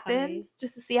what happens, funny.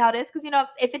 Just to see how it is. Because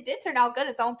if it did turn out good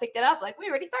and someone picked it up, like we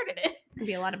already started it. It's gonna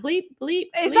be a lot of bleep, bleep.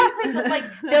 Exactly. But like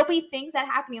there'll be things that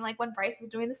happen, like when Bryce was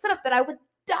doing the sit-up, that I would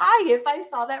die if I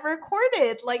saw that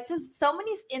recorded. Like just so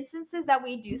many instances that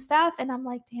we do stuff, and I'm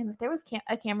like, damn, if there was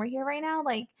a camera here right now,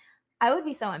 like I would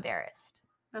be so embarrassed.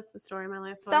 That's the story of my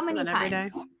life. So many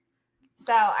times.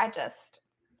 So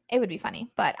it would be funny,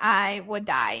 but I would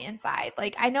die inside.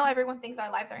 Like, I know everyone thinks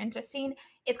our lives are interesting.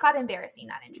 It's called embarrassing,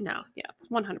 not interesting. No, yeah, it's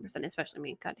 100%, especially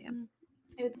me. Goddamn.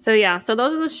 So yeah, so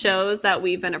those are the shows that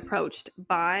we've been approached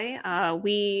by.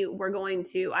 We were going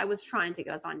to. I was trying to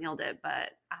get us on Yelled It,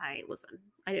 but I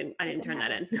didn't turn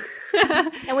that in.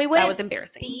 And we That wouldn't was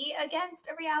embarrassing. be against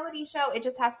a reality show. It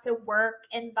just has to work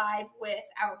and vibe with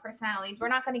our personalities. We're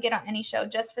not going to get on any show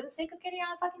just for the sake of getting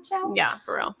on a fucking show. Yeah,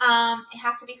 for real. It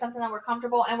has to be something that we're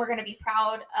comfortable and we're going to be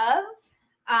proud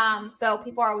of. So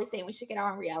people are always saying we should get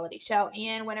on a reality show,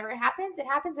 and whenever it happens, it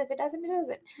happens. If it doesn't, it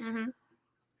doesn't. Mm-hmm.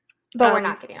 But we're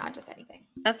not getting on just anything.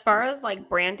 As far as like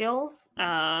brand deals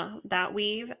that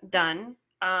we've done,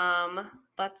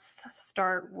 let's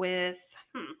start with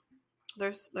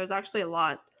there's actually a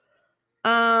lot.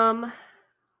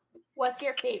 What's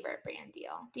your favorite brand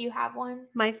deal? Do you have one?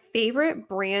 My favorite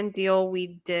brand deal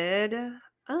we did,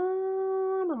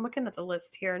 I'm looking at the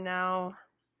list here now.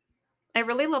 I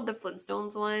really love the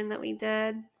Flintstones one that we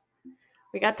did.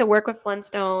 We got to work with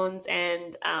Flintstones,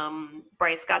 and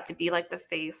Bryce got to be like the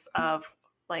face of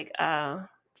like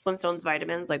Flintstones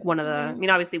vitamins, like one of the, I mean,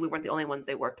 obviously we weren't the only ones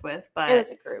they worked with, but it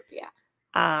was a group. Yeah.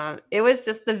 It was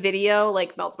just the video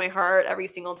like melts my heart every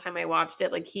single time I watched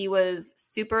it. Like he was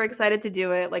super excited to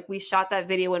do it. Like we shot that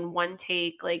video in one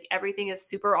take. Like everything is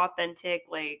super authentic.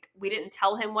 Like we didn't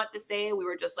tell him what to say. We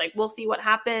were just like, we'll see what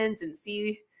happens and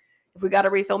see if we got to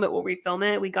refilm it, we'll refilm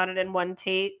it. We got it in one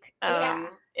take. Yeah.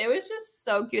 It was just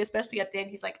so cute, especially at the end.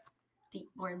 He's like, the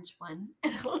orange one.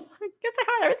 And I was like, it's a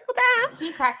hard every single time.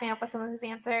 He cracked me up with some of his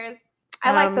answers.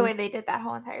 I like the way they did that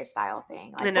whole entire style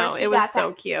thing. Like, I know, it was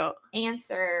so cute.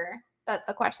 Answer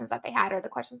the questions that they had or the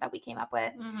questions that we came up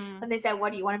with. Mm-hmm. And they said,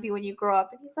 what do you want to be when you grow up?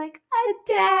 And he's like, a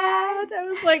dad. I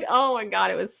was like, oh my God,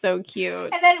 it was so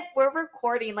cute. And then we're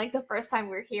recording like the first time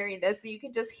we're hearing this, so you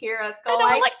can just hear us go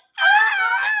I know, like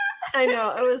I know,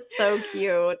 it was so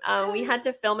cute. We had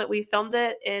to film it. We filmed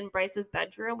it in Bryce's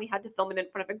bedroom. We had to film it in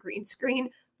front of a green screen.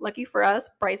 Lucky for us,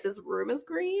 Bryce's room is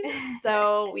green.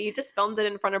 So we just filmed it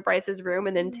in front of Bryce's room,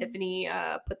 and then Tiffany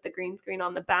put the green screen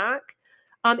on the back.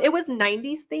 It was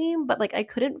 90s theme, but like I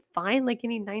couldn't find like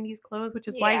any 90s clothes, which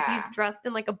is why he's dressed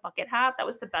in like a bucket hat. That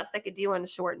was the best I could do on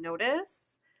short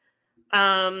notice.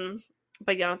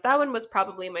 But yeah, that one was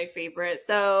probably my favorite.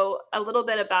 So a little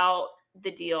bit about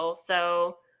the deal.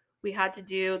 So we had to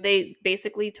do, they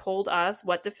basically told us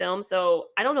what to film. So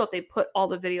I don't know if they put all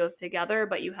the videos together,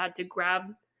 but you had to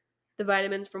grab the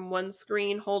vitamins from one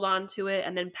screen, hold on to it,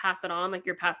 and then pass it on like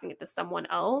you're passing it to someone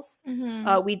else.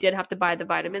 Mm-hmm. We did have to buy the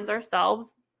vitamins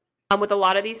ourselves. With a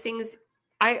lot of these things,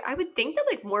 I would think that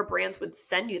like more brands would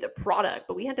send you the product,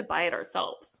 but we had to buy it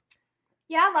ourselves.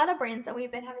 Yeah, a lot of brands that we've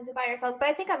been having to buy ourselves, but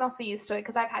I think I'm also used to it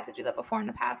because I've had to do that before in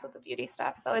the past with the beauty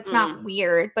stuff, so it's not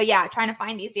weird. But yeah, trying to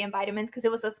find these damn vitamins because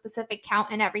it was a specific count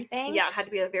and everything. Yeah, it had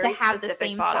to be a very to have specific the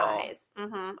same bottle. size.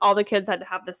 Mm-hmm. All the kids had to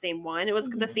have the same one. It was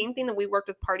the same thing that we worked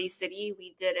with Party City.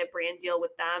 We did a brand deal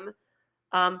with them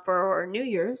for New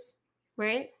Year's,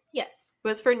 right? Yes. It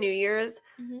was for New Year's.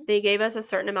 Mm-hmm. They gave us a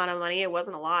certain amount of money. It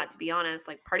wasn't a lot, to be honest.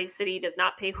 Like Party City does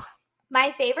not pay well.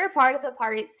 My favorite part of the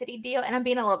Party City deal, and I'm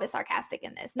being a little bit sarcastic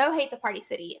in this, no hate to Party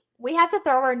City. We had to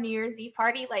throw our New Year's Eve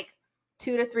party like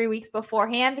 2 to 3 weeks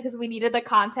beforehand because we needed the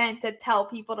content to tell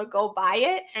people to go buy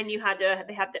it. And they had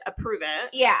to approve it.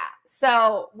 Yeah.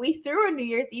 So we threw a New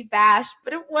Year's Eve bash,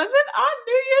 but it wasn't on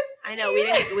New Year's I know.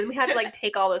 We had to like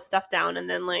take all this stuff down and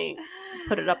then like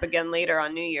put it up again later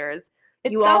on New Year's.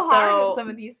 It's so hard with some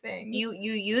of these things. You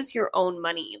use your own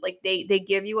money. Like they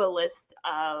give you a list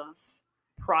of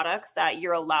products that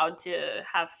you're allowed to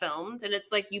have filmed, and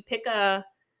it's like you pick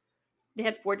they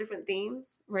had 4 different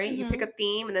themes, right? You pick a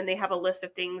theme, and then they have a list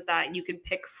of things that you can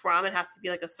pick from. It has to be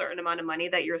like a certain amount of money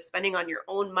that you're spending on your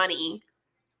own money,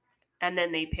 and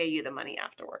then they pay you the money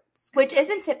afterwards, which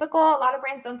isn't typical. A lot of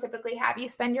brands don't typically have you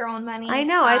spend your own money. I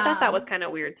know. I thought that was kind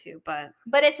of weird too, but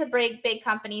it's a big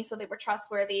company, so they were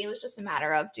trustworthy. It was just a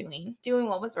matter of doing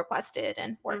what was requested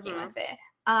and working with it.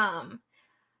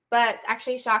 But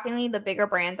actually, shockingly, the bigger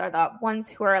brands are the ones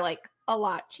who are like a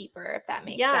lot cheaper, if that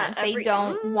makes sense. They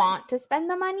don't want to spend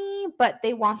the money, but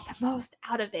they want the most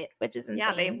out of it, which is insane.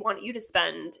 Yeah, they want you to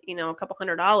spend, a couple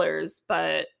 $100s,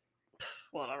 but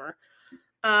whatever.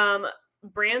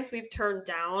 Brands we've turned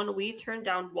down. We turned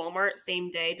down Walmart same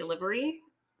day delivery.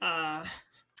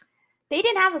 They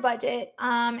didn't have a budget.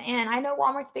 And I know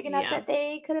Walmart's big enough that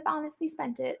they could have honestly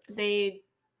spent it. They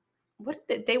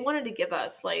wanted to give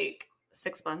us like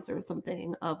 6 months or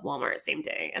something of Walmart same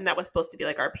day, and that was supposed to be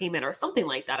like our payment or something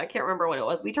like that. I can't remember what it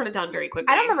was. We turned it down very quickly.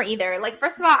 I don't remember either. Like,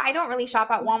 first of all, I don't really shop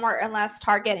at Walmart unless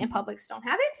Target and Publix don't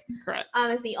have it. Correct.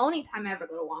 It's the only time I ever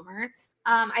go to Walmart.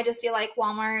 I just feel like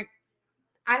Walmart,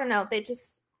 I don't know, they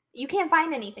just You can't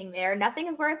find anything there. Nothing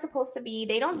is where it's supposed to be.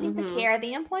 They don't seem to care.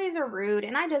 The employees are rude,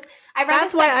 and I'd rather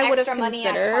That's why spend I would have extra money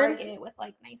at considered- Target with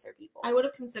like nicer people. I would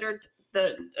have considered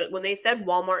when they said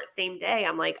Walmart same day,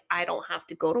 I'm like, I don't have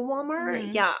to go to Walmart.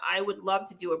 Mhm. Yeah, I would love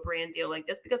to do a brand deal like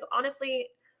this because honestly,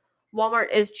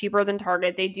 Walmart is cheaper than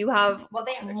Target. They do have Well,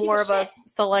 they have the more of cheapest a shit.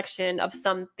 selection of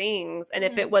some things. And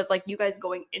if Mhm. it was like you guys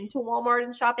going into Walmart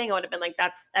and shopping, I would have been like,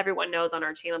 that's everyone knows on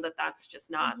our channel that that's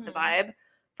just not the Mhm. vibe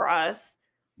for us.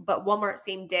 But Walmart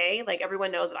same day, like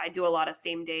everyone knows that I do a lot of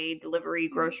same day delivery,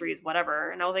 groceries,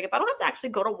 whatever. And I was like, if I don't have to actually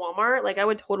go to Walmart, like I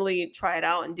would totally try it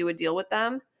out and do a deal with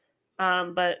them.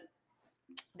 But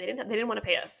they didn't want to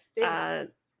pay us.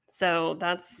 So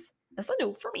that's a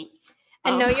no for me.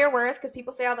 And know your worth, because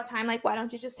people say all the time, like, why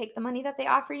don't you just take the money that they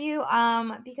offer you?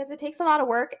 Because it takes a lot of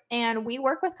work, and we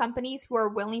work with companies who are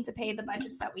willing to pay the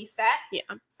budgets that we set. Yeah.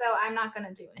 So I'm not going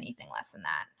to do anything less than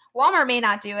that. Walmart may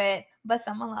not do it, but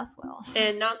someone else will.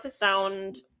 And not to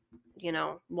sound,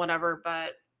 whatever,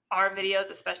 but our videos,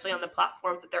 especially on the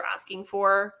platforms that they're asking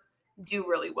for, do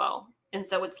really well. And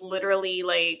so it's literally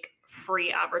like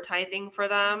free advertising for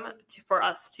them for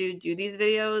us to do these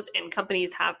videos, and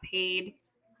companies have paid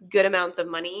good amounts of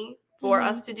money for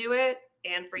us to do it,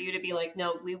 and for you to be like,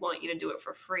 no, we want you to do it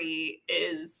for free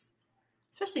is,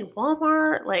 especially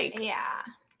Walmart, like, yeah,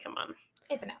 come on,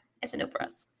 it's a no. It's a no for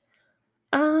us.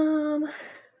 I was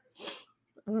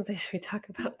gonna say, should we talk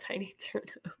about Tiny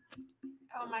Turnip?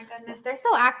 Oh my goodness, they're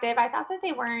so active. I thought that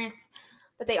they weren't,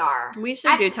 but they are. We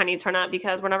should do Tiny Turnip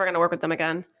because we're never gonna work with them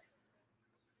again.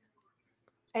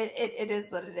 It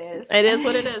is what it is. It is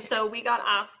what it is. So we got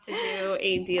asked to do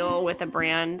a deal with a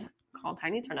brand called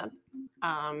Tiny Turnip.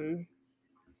 And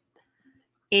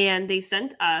they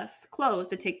sent us clothes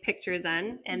to take pictures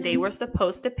in, and they were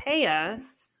supposed to pay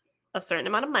us a certain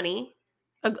amount of money,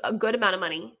 a good amount of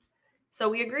money. So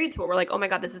we agreed to it. We're like, oh my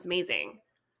God, this is amazing.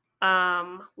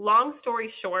 Long story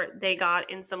short, they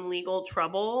got in some legal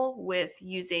trouble with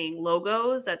using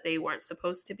logos that they weren't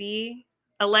supposed to be.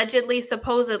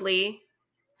 Supposedly.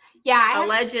 Yeah, I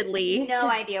allegedly. have no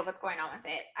idea what's going on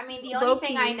with it. I mean, the only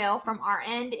thing I know from our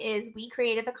end is we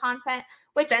created the content,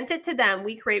 which sent it to them.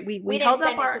 We didn't held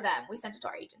send up it to them. We sent it to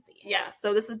our agency. Yeah,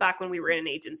 so this is back when we were in an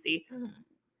agency. Mm-hmm.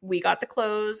 We got the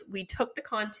clothes. We took the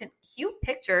content, cute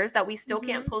pictures that we still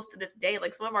can't post to this day.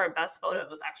 Like some of our best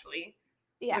photos, actually.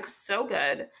 Yeah. Look so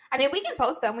good. I mean, we can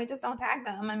post them. We just don't tag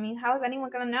them. I mean, how is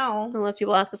anyone going to know? Unless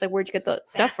people ask us, like, where'd you get the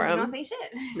stuff from? We don't say shit.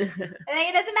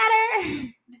 It doesn't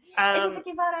matter. It's just a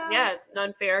cute photo. Yeah, it's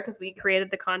unfair because we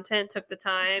created the content, took the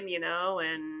time,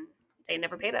 and they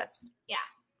never paid us. Yeah.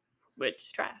 Which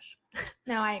is trash.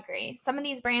 No, I agree. Some of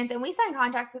these brands, and we sign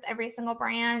contracts with every single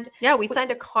brand. Yeah, we signed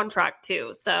a contract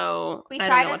too, so we I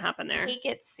try don't know what happened there. Take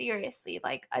it seriously,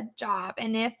 like a job.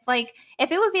 And if it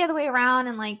was the other way around,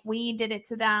 and like we did it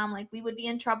to them, like we would be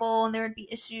in trouble, and there would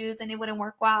be issues, and it wouldn't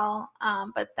work well.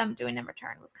 But them doing in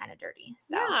return was kind of dirty.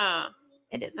 So yeah,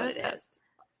 it is what it is.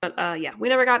 But yeah, we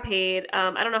never got paid.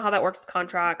 I don't know how that works with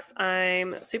contracts.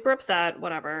 I'm super upset.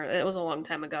 Whatever. It was a long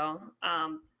time ago.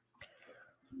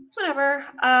 Whatever.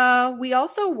 We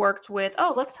also worked with,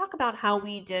 let's talk about how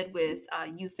we did with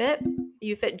UFit.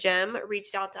 UFit Gym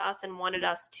reached out to us and wanted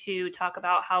us to talk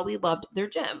about how we loved their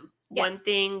gym. Yes. One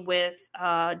thing with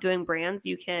doing brands,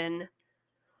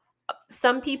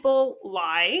 some people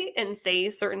lie and say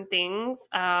certain things.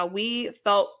 We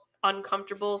felt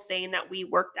uncomfortable saying that we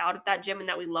worked out at that gym and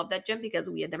that we love that gym because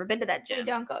we had never been to that gym. We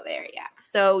don't go there, yeah.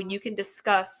 So you can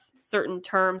discuss certain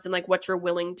terms and like what you're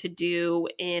willing to do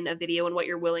in a video and what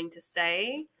you're willing to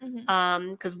say.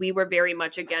 Because we were very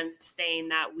much against saying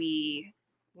that we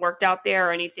worked out there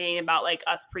or anything about like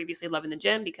us previously loving the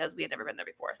gym because we had never been there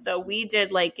before. So we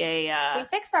did like we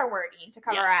fixed our wording to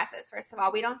cover our asses. First of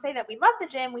all, we don't say that we love the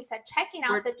gym. We said checking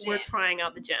out the gym. We're trying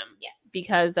out the gym. Yes,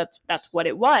 because that's what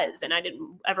it was. And I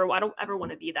don't ever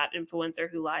want to be that influencer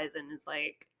who lies and is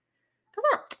like,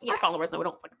 because our followers know we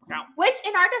don't fucking work out. Which,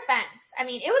 in our defense, I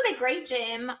mean, it was a great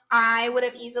gym. I would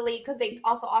have easily, because they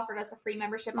also offered us a free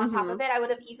membership on top of it. I would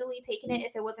have easily taken it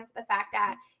if it wasn't for the fact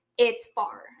that it's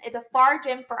far. It's a far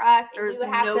gym for us. There's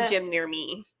no gym near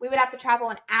me. We would have to travel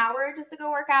an hour just to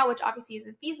go work out, which obviously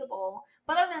isn't feasible.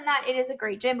 But other than that, it is a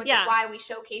great gym, which is why we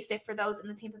showcased it for those in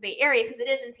the Tampa Bay area, because it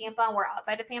is in Tampa and we're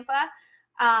outside of Tampa.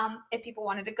 If people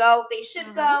wanted to go, they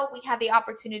should go. We had the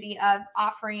opportunity of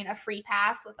offering a free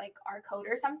pass with like our code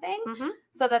or something,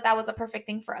 so that was a perfect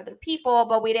thing for other people.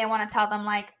 But we didn't want to tell them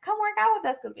like, come work out with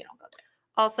us, because we don't go there.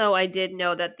 Also, I did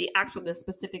know that the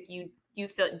specific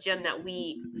UFit gym that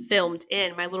we filmed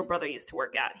in, my little brother used to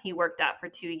work at. He worked at for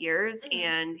 2 years,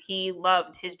 and he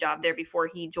loved his job there before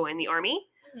he joined the Army.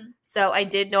 So I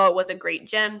did know it was a great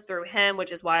gym through him,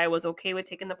 which is why I was okay with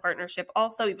taking the partnership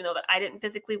also, even though that I didn't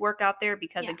physically work out there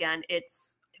because again, it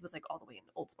was like all the way in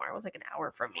Oldsmar. It was like an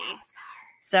hour from me.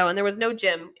 So, and there was no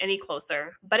gym any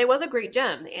closer, but it was a great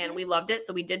gym and we loved it.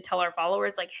 So we did tell our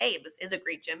followers like, hey, this is a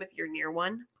great gym. If you're near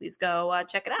one, please go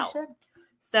check it out.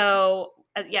 So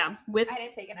yeah, I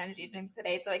didn't take an energy drink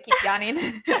today, so I keep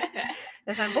yawning.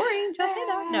 If I'm boring, just say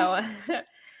that. No.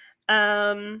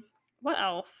 What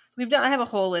else? I have a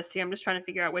whole list here. I'm just trying to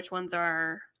figure out which ones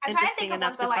are interesting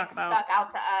enough to talk about. Stuck out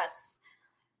to us.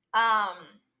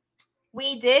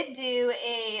 We did do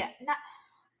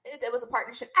it was a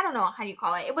partnership. I don't know how you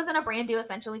call it. It wasn't a brand deal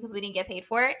essentially because we didn't get paid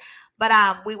for it.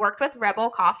 But we worked with Rebel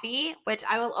Coffee, which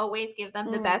I will always give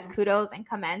them the best kudos and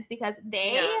commends because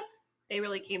they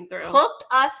really came through. Hooked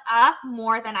us up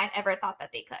more than I ever thought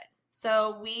that they could.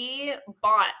 So we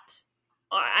bought.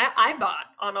 I bought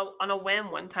on a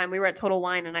whim one time. We were at Total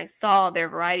Wine and I saw their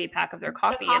variety pack of their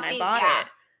coffee and I bought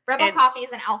it. Rebel Coffee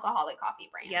is an alcoholic coffee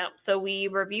brand. Yep. So we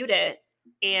reviewed it.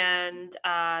 And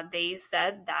they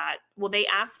said that, well, they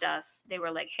asked us, they were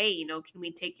like, hey, can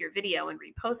we take your video and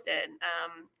repost it?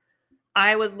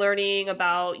 I was learning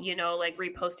about, like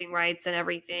reposting rights and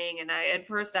everything. And at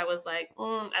first I was like,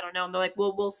 I don't know. And they're like,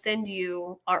 well, we'll send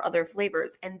you our other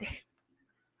flavors. And they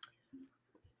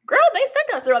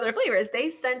sent us their other flavors. They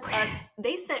sent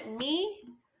me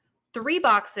 3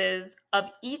 boxes of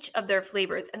each of their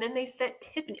flavors. And then they sent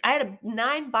Tiffany. I had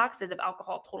 9 boxes of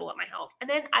alcohol total at my house. And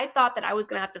then I thought that I was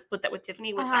going to have to split that with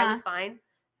Tiffany, which I was fine.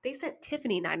 They sent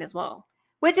Tiffany 9 as well.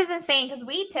 Which is insane because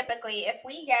we typically, if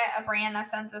we get a brand that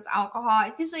sends us alcohol,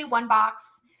 it's usually 1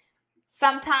 box.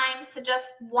 Sometimes to just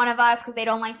one of us because they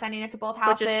don't like sending it to both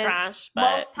houses. Which is trash.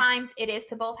 But most times it is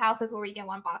to both houses where we get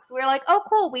 1 box. We're like, oh,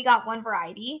 cool. We got 1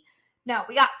 variety. No,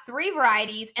 we got 3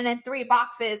 varieties and then 3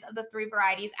 boxes of the 3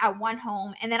 varieties at one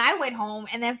home. And then I went home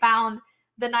and then found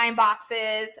the 9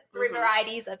 boxes, 3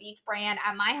 varieties of each brand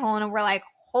at my home. And we're like,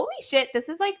 holy shit, this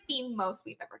is like the most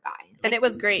we've ever gotten. And it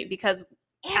was great because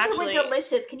actually, it was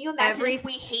delicious. Can you imagine if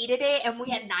we hated it and we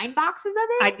had 9 boxes of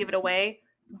it? I'd give it away.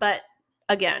 But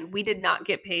again, we did not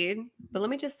get paid. But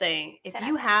let me just say, if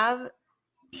you have,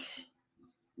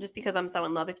 just because I'm so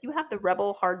in love, if you have the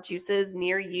Rebel hard juices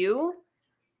near you,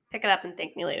 pick it up and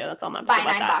thank me later. That's all I'm about.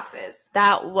 Buy 9 boxes.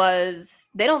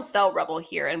 They don't sell Rebel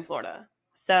here in Florida.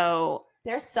 So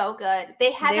they're so good.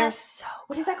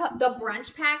 What is that called? The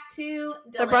brunch pack too?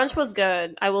 Delicious. The brunch was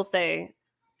good. I will say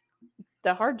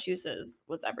the hard juices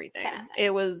was everything. 10 out of 10.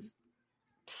 It was,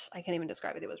 I can't even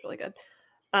describe it. It was really good.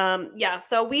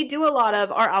 So we do a lot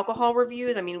of our alcohol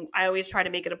reviews. I mean, I always try to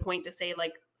make it a point to say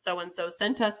like, so-and-so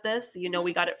sent us this,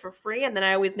 we got it for free. And then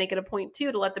I always make it a point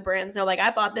too, to let the brands know, like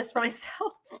I bought this for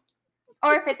myself.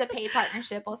 Or if it's a paid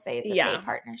partnership, we'll say it's a paid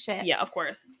partnership. Yeah, of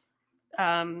course.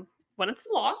 When it's the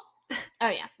law. Oh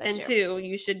yeah. That's and true. 2,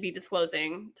 you should be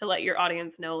disclosing to let your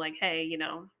audience know like, hey,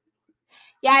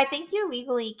 Yeah, I think you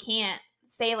legally can't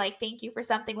say like thank you for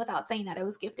something without saying that it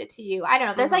was gifted to you. I don't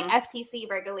know. There's like FTC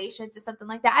regulations or something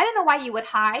like that. I don't know why you would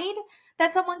hide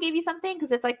that someone gave you something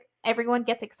because it's like everyone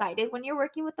gets excited when you're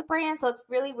working with the brand. So it's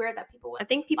really weird that people would. I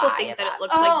think people think that it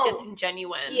looks like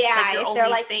disingenuous. Yeah, like you're only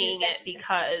like, saying it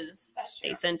because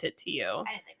they sent it to you.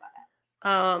 I didn't think about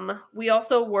that. We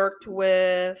also worked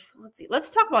with, let's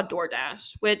talk about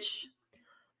DoorDash, which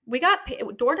we got paid.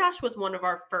 DoorDash was one of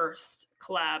our first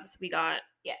collabs. We got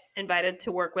invited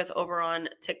to work with over on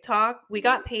TikTok. We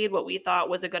got paid what we thought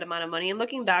was a good amount of money. And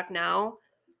looking back now,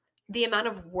 the amount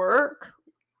of work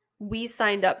we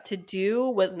signed up to do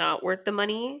was not worth the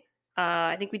money.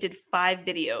 I think we did 5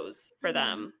 videos for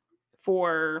them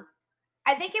for...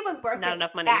 I think it was worth not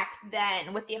enough money back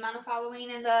then with the amount of following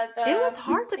and the it was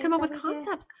hard to come up with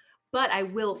concepts. But I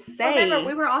will say... Remember,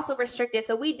 we were also restricted,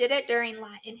 so we did it during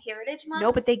Latin Heritage Month.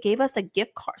 No, but they gave us a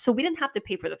gift card. So we didn't have to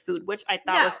pay for the food, which I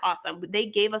thought was awesome. They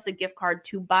gave us a gift card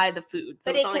to buy the food.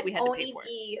 So it's not like we had to pay for it. But it could only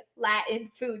be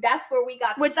Latin food. That's where we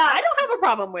got which stuck. I don't have a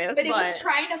problem with. But it was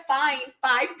trying to find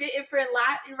 5 different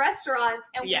Latin restaurants,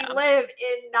 and we live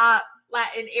in not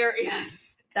Latin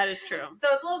areas. That is true. So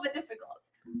it's a little bit difficult.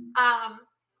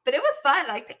 But it was fun,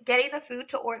 like getting the food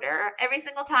to order every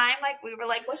single time. Like we were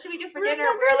like, "What should we do for dinner?" We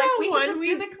were like, "We could just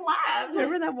do the collab."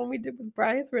 Remember that one we did with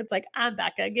Bryce, where it's like, "I'm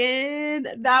back again."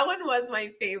 That one was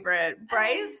my favorite.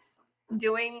 Bryce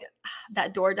doing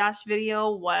that DoorDash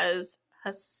video was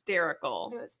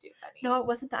hysterical. It was too funny. No, it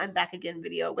wasn't the "I'm back again"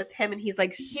 video. It was him, and he's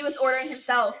like, he was ordering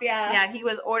himself. Yeah, he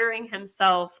was ordering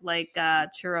himself like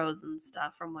churros and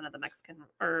stuff from one of the Mexican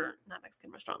or not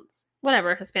Mexican restaurants,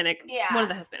 whatever Hispanic, one of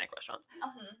the Hispanic restaurants.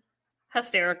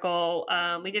 Hysterical.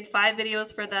 We did 5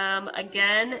 videos for them.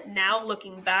 Again, now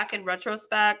looking back in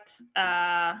retrospect,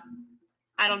 I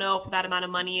I don't know for that amount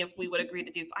of money if we would agree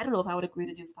to do. I don't know if I would agree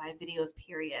to do 5 videos,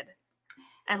 period,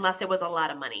 unless it was a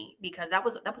lot of money, because that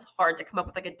was hard to come up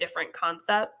with like a different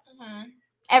concept. Mm-hmm.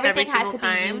 Everything had to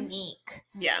time. be unique.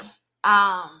 Yeah.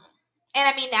 And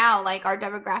I mean, now, like, our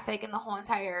demographic and the whole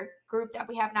entire group that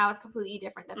we have now is completely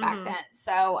different than back then.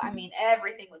 So, I mean,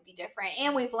 everything would be different.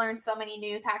 And we've learned so many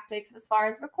new tactics as far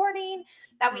as recording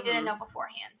that we didn't know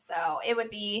beforehand. So, it would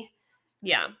be,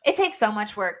 it takes so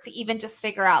much work to even just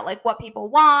figure out, like, what people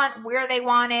want, where they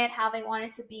want it, how they want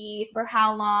it to be, for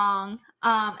how long.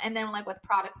 And then, like, with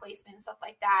product placement and stuff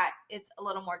like that, it's a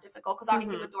little more difficult. Because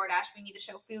obviously with DoorDash, we need to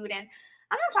show food, and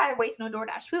I'm not trying to waste no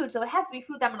DoorDash food, so it has to be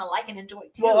food that I'm going to like and enjoy,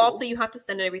 too. Well, also, you have to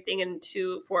send everything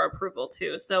for approval,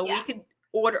 too. So we could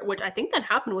order, which I think that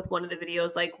happened with one of the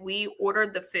videos. Like, we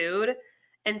ordered the food,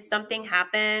 and something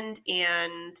happened,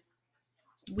 and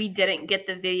we didn't get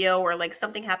the video, or, like,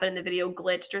 something happened and the video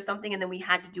glitched or something, and then we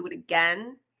had to do it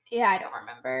again. Yeah, I don't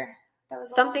remember. That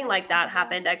was something like that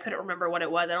happened. I couldn't remember what it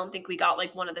was. I don't think we got,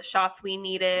 like, one of the shots we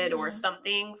needed or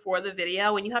something for the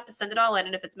video, and you have to send it all in,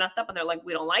 and if it's messed up and they're like,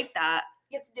 we don't like that,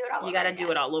 you have to do it all over. You got to do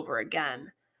it all over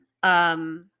again.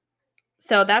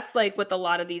 So that's like with a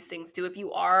lot of these things too. If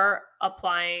you are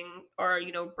applying, or,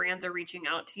 you know, brands are reaching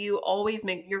out to you, always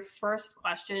make your first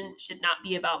question should not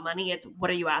be about money. It's what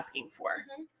are you asking for?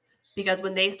 Because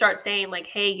when they start saying like,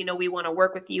 hey, you know, we want to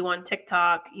work with you on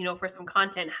TikTok, you know, for some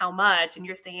content, how much? And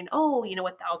you're saying, oh, you know,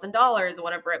 $1,000 or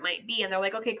whatever it might be. And they're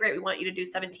like, okay, great. We want you to do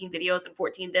 17 videos and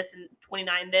 14 this and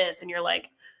 29 this. And you're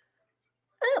like,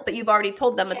 but you've already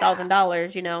told them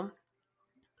 $1,000, you know.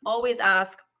 Always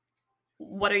ask,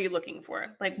 what are you looking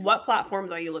for? Like, what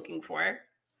platforms are you looking for?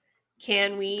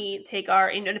 Can we take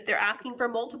and if they're asking for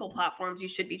multiple platforms, you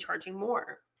should be charging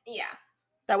more. Yeah.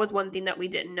 That was one thing that we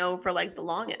didn't know for like the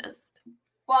longest.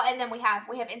 Well, and then we have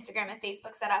Instagram and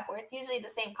Facebook set up where it's usually the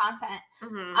same content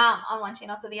on one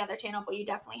channel to the other channel, but you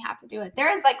definitely have to do it.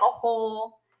 There is like a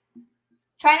whole...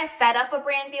 Trying to set up a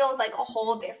brand deal is like a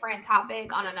whole different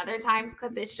topic on another time,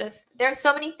 because it's just, there's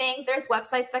so many things. There's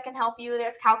websites that can help you.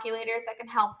 There's calculators that can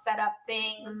help set up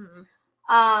things.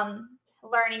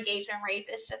 Learn engagement rates.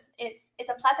 It's just, it's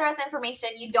a plethora of information.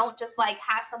 You don't just like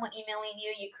have someone emailing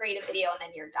you, you create a video and then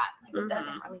you're done. Like it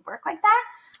doesn't really work like that.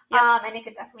 Yep. And it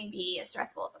could definitely be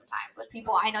stressful sometimes, which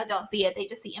people I know don't see it. They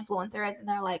just see influencers and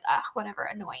they're like, whatever,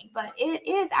 annoying. But it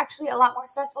is actually a lot more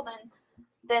stressful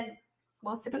than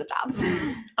most typical jobs.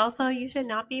 Also, you should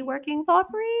not be working for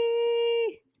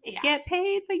free. Get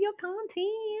paid for your content.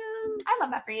 I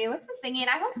love that for you. It's the singing.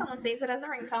 I hope someone saves it as a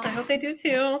ringtone. I hope they do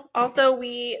too. Also,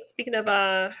 speaking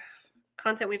of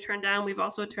content we've turned down, we've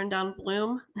also turned down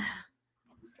Bloom.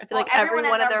 I feel like every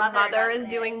one of their mother is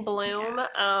doing Bloom.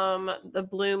 Yeah. The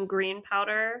Bloom green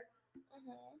powder.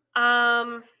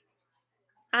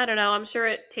 I don't know. I'm sure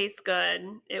it tastes good.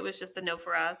 It was just a no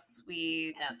for us.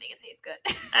 I don't think it tastes good.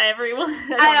 Everyone.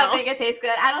 I don't think it tastes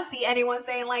good. I don't see anyone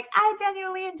saying like, I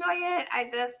genuinely enjoy it. I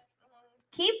just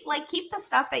keep the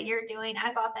stuff that you're doing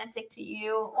as authentic to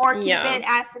you, or keep it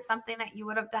as to something that you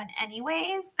would have done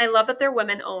anyways. I love that they're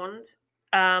women owned.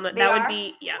 That would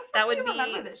be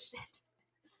this shit.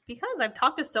 Because I've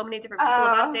talked to so many different people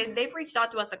about it. They've reached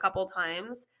out to us a couple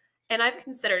times, and I've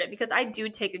considered it because I do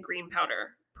take a green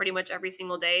powder pretty much every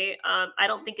single day. I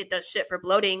don't think it does shit for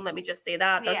bloating. Let me just say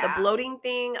that. The bloating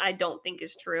thing, I don't think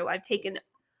is true. I've taken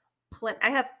I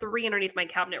have 3 underneath my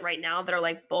cabinet right now that are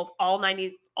like all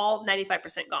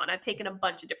 95% gone. I've taken a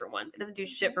bunch of different ones. It doesn't do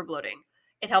shit for bloating.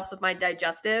 It helps with my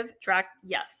digestive tract.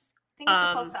 Yes. I think it's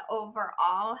supposed to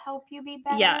overall help you be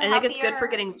better. Yeah, and it's good for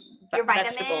getting your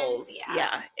vegetables.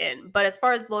 But as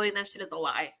far as bloating, that shit is a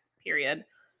lie. Period.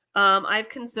 I've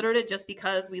considered it just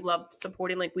because we love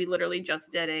supporting. Like we literally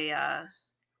just did a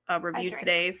review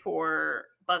today for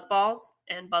BuzzBalls,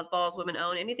 and BuzzBalls women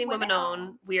own. Anything women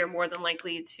own, we are more than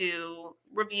likely to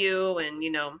review, and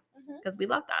because we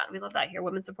love that. We love that here,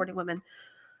 women supporting women.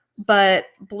 But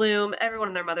Bloom, everyone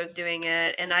and their mother's doing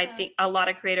it, and I think a lot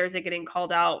of creators are getting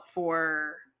called out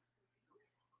for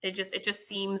it. Just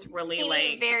seems really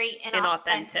like very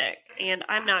inauthentic, and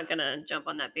I'm not gonna jump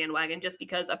on that bandwagon just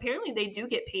because apparently they do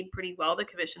get paid pretty well. The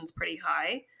commission's pretty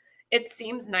high. It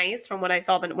seems nice from what I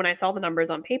saw when I saw the numbers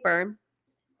on paper,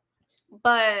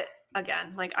 but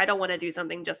again, like I don't want to do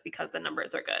something just because the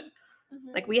numbers are good.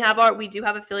 Like we do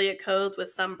have affiliate codes with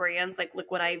some brands like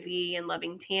Liquid IV and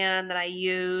Loving Tan that I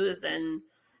use, and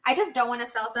I just don't want to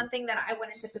sell something that I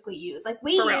wouldn't typically use. Like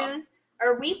we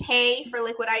pay for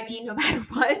Liquid IV no matter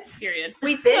what. Period.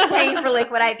 We've been paying for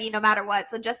Liquid IV no matter what.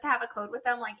 So just to have a code with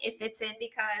them, like it fits in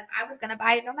because I was gonna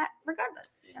buy it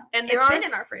regardless. And it's been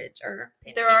in our fridge or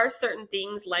pantry. There are certain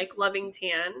things like Loving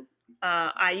Tan.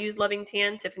 I use Loving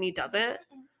Tan. Tiffany doesn't.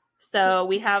 So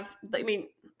we have, I mean,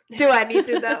 Do I need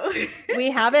to though?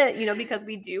 we have it, you know, because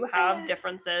we do have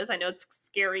differences. I know it's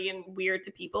scary and weird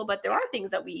to people, but there are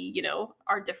things that we, you know,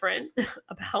 are different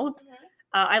about. Mhm.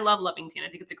 I love Loving Tan. I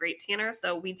think it's a great tanner.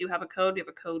 So we do have a code. We have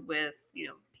a code with, you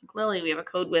know, Pink Lily. We have a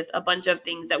code with a bunch of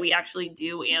things that we actually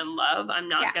do and love. I'm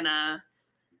not gonna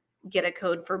get a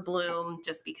code for Bloom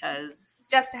just because.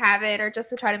 Just to have it or just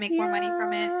to try to make more money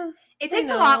from it. It takes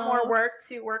a lot more work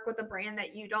to work with a brand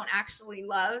that you don't actually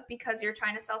love because you're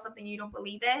trying to sell something you don't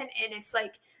believe in. And it's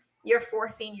like you're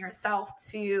forcing yourself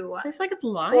to I feel like it's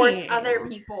lying. force other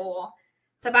people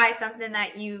to buy something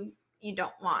that you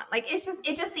don't want. Like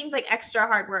it just seems like extra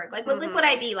hard work. Like with Liquid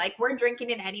IV, like we're drinking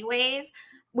it anyways.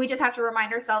 We just have to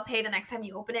remind ourselves, hey, the next time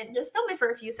you open it, just film it for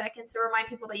a few seconds to remind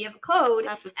people that you have a code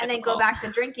and then go back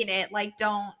to drinking it. Like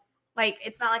don't, like,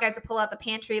 it's not like I have to pull out the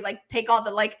pantry, like take all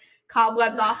the like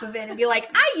cobwebs off of it and be like,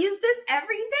 I use this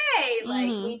every day. Like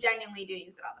we genuinely do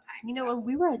use it all the time. You know, when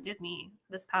we were at Disney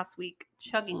this past week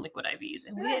chugging Liquid IVs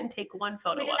and we didn't take one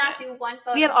photo. We did not do one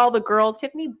photo. We had all the girls.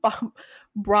 Tiffany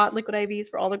brought Liquid IVs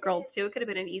for all the girls too. It could have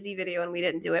been an easy video and we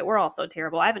didn't do it. We're all so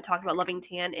terrible. I haven't talked about Loving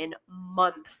Tan in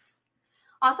months.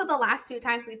 Also, the last 2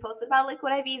 times we posted about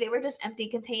Liquid IV, they were just empty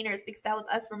containers because that was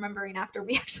us remembering after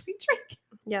we actually drank it.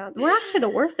 Yeah, we're actually the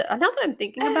worst. Now that I'm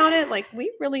thinking about it, like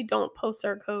we really don't post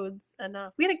our codes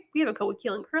enough. We have a code with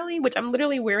Keel and Curly, which I'm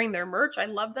literally wearing their merch. I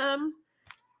love them.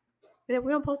 We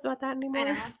don't post about that anymore.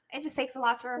 I know. It just takes a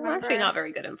lot to remember. We're actually not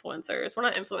very good influencers. We're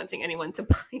not influencing anyone to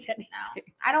buy anything. No,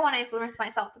 I don't want to influence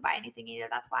myself to buy anything either.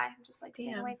 That's why I'm just like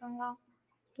staying away from it all.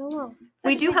 Oh, well.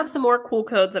 We do have some more cool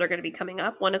codes that are going to be coming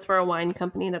up. One is for a wine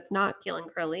company that's not Keel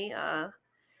and Curly.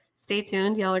 Stay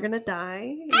tuned. Y'all are going to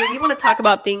die. You want to talk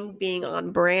about things being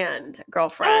on brand,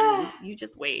 girlfriend. You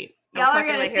just wait. Y'all are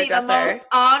going to see the most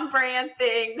on-brand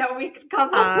thing that we could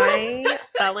come up with. I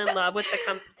fell in love with the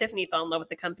company. Tiffany fell in love with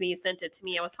the company, sent it to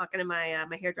me. I was talking to my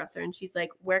my hairdresser, and she's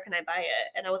like, where can I buy it?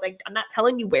 And I was like, I'm not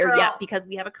telling you where yet because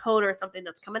we have a code or something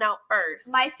that's coming out first.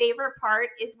 My favorite part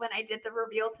is when I did the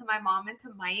reveal to my mom and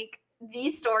to Mike.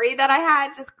 The story that I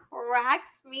had just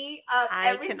cracks me up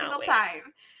every single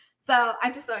time. So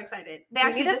I'm just so excited. We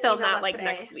need to film that like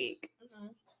next week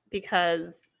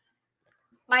because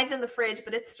mine's in the fridge,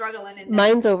 but it's struggling.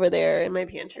 Mine's over there in my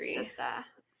pantry. It's just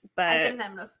but I didn't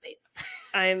have no space.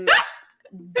 I'm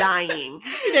dying.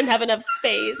 You didn't have enough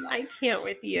space. I can't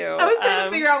with you. I was trying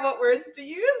to figure out what words to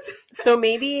use. So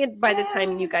maybe by the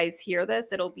time you guys hear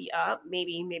this, it'll be up.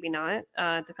 Maybe not.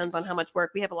 Depends on how much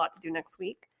work. We have a lot to do next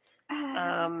week.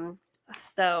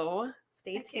 So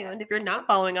stay tuned. If you're not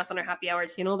following us on our happy hour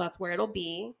channel, that's where it'll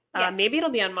be. Yes. Maybe it'll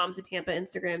be on Moms of Tampa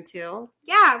Instagram too.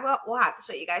 Yeah, we'll have to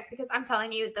show you guys because I'm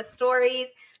telling you, the stories,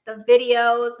 the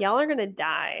videos, y'all are gonna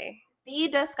die. The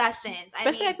discussions,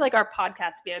 especially I feel like our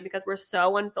podcast fan, because we're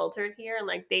so unfiltered here and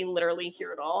like they literally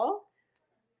hear it all.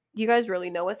 You guys really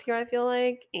know us here, I feel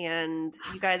like, and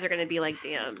you guys are gonna be like,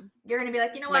 damn. You're gonna be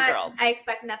like, you know what? Girls. I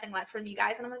expect nothing less from you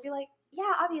guys, and I'm gonna be like,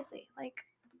 yeah, obviously, like.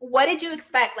 What did you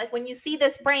expect? Like when you see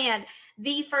this brand,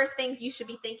 the first things you should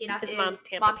be thinking of is Moms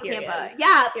Tampa.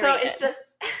 Yeah, period. So it's just,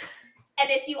 and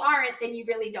if you aren't, then you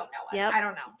really don't know us. Yep. I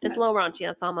don't know. It's a little raunchy.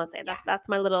 That's all I'm gonna say. That's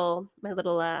my little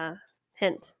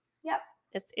hint. Yep.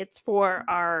 It's for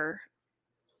our.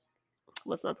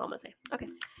 Listen, that's all I'm gonna say. Okay.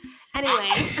 Anyway,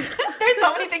 there's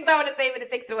so many things I want to say, but it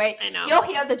takes it away. I know. You'll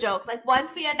hear the jokes. Like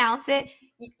once we announce it,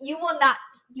 you will not.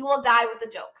 You will die with the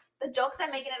jokes. The jokes that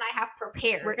Megan and I have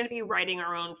prepared. We're going to be writing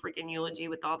our own freaking eulogy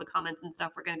with all the comments and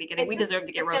stuff we're going to be getting. We deserve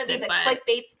to get roasted. It's going to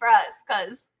be the clickbaits for us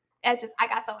because I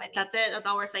got so many. That's it. That's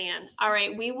all we're saying. All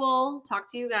right. We will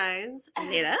talk to you guys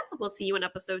later. We'll see you in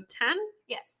episode 10.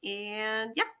 Yes.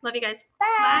 And yeah, love you guys. Bye.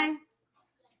 Bye.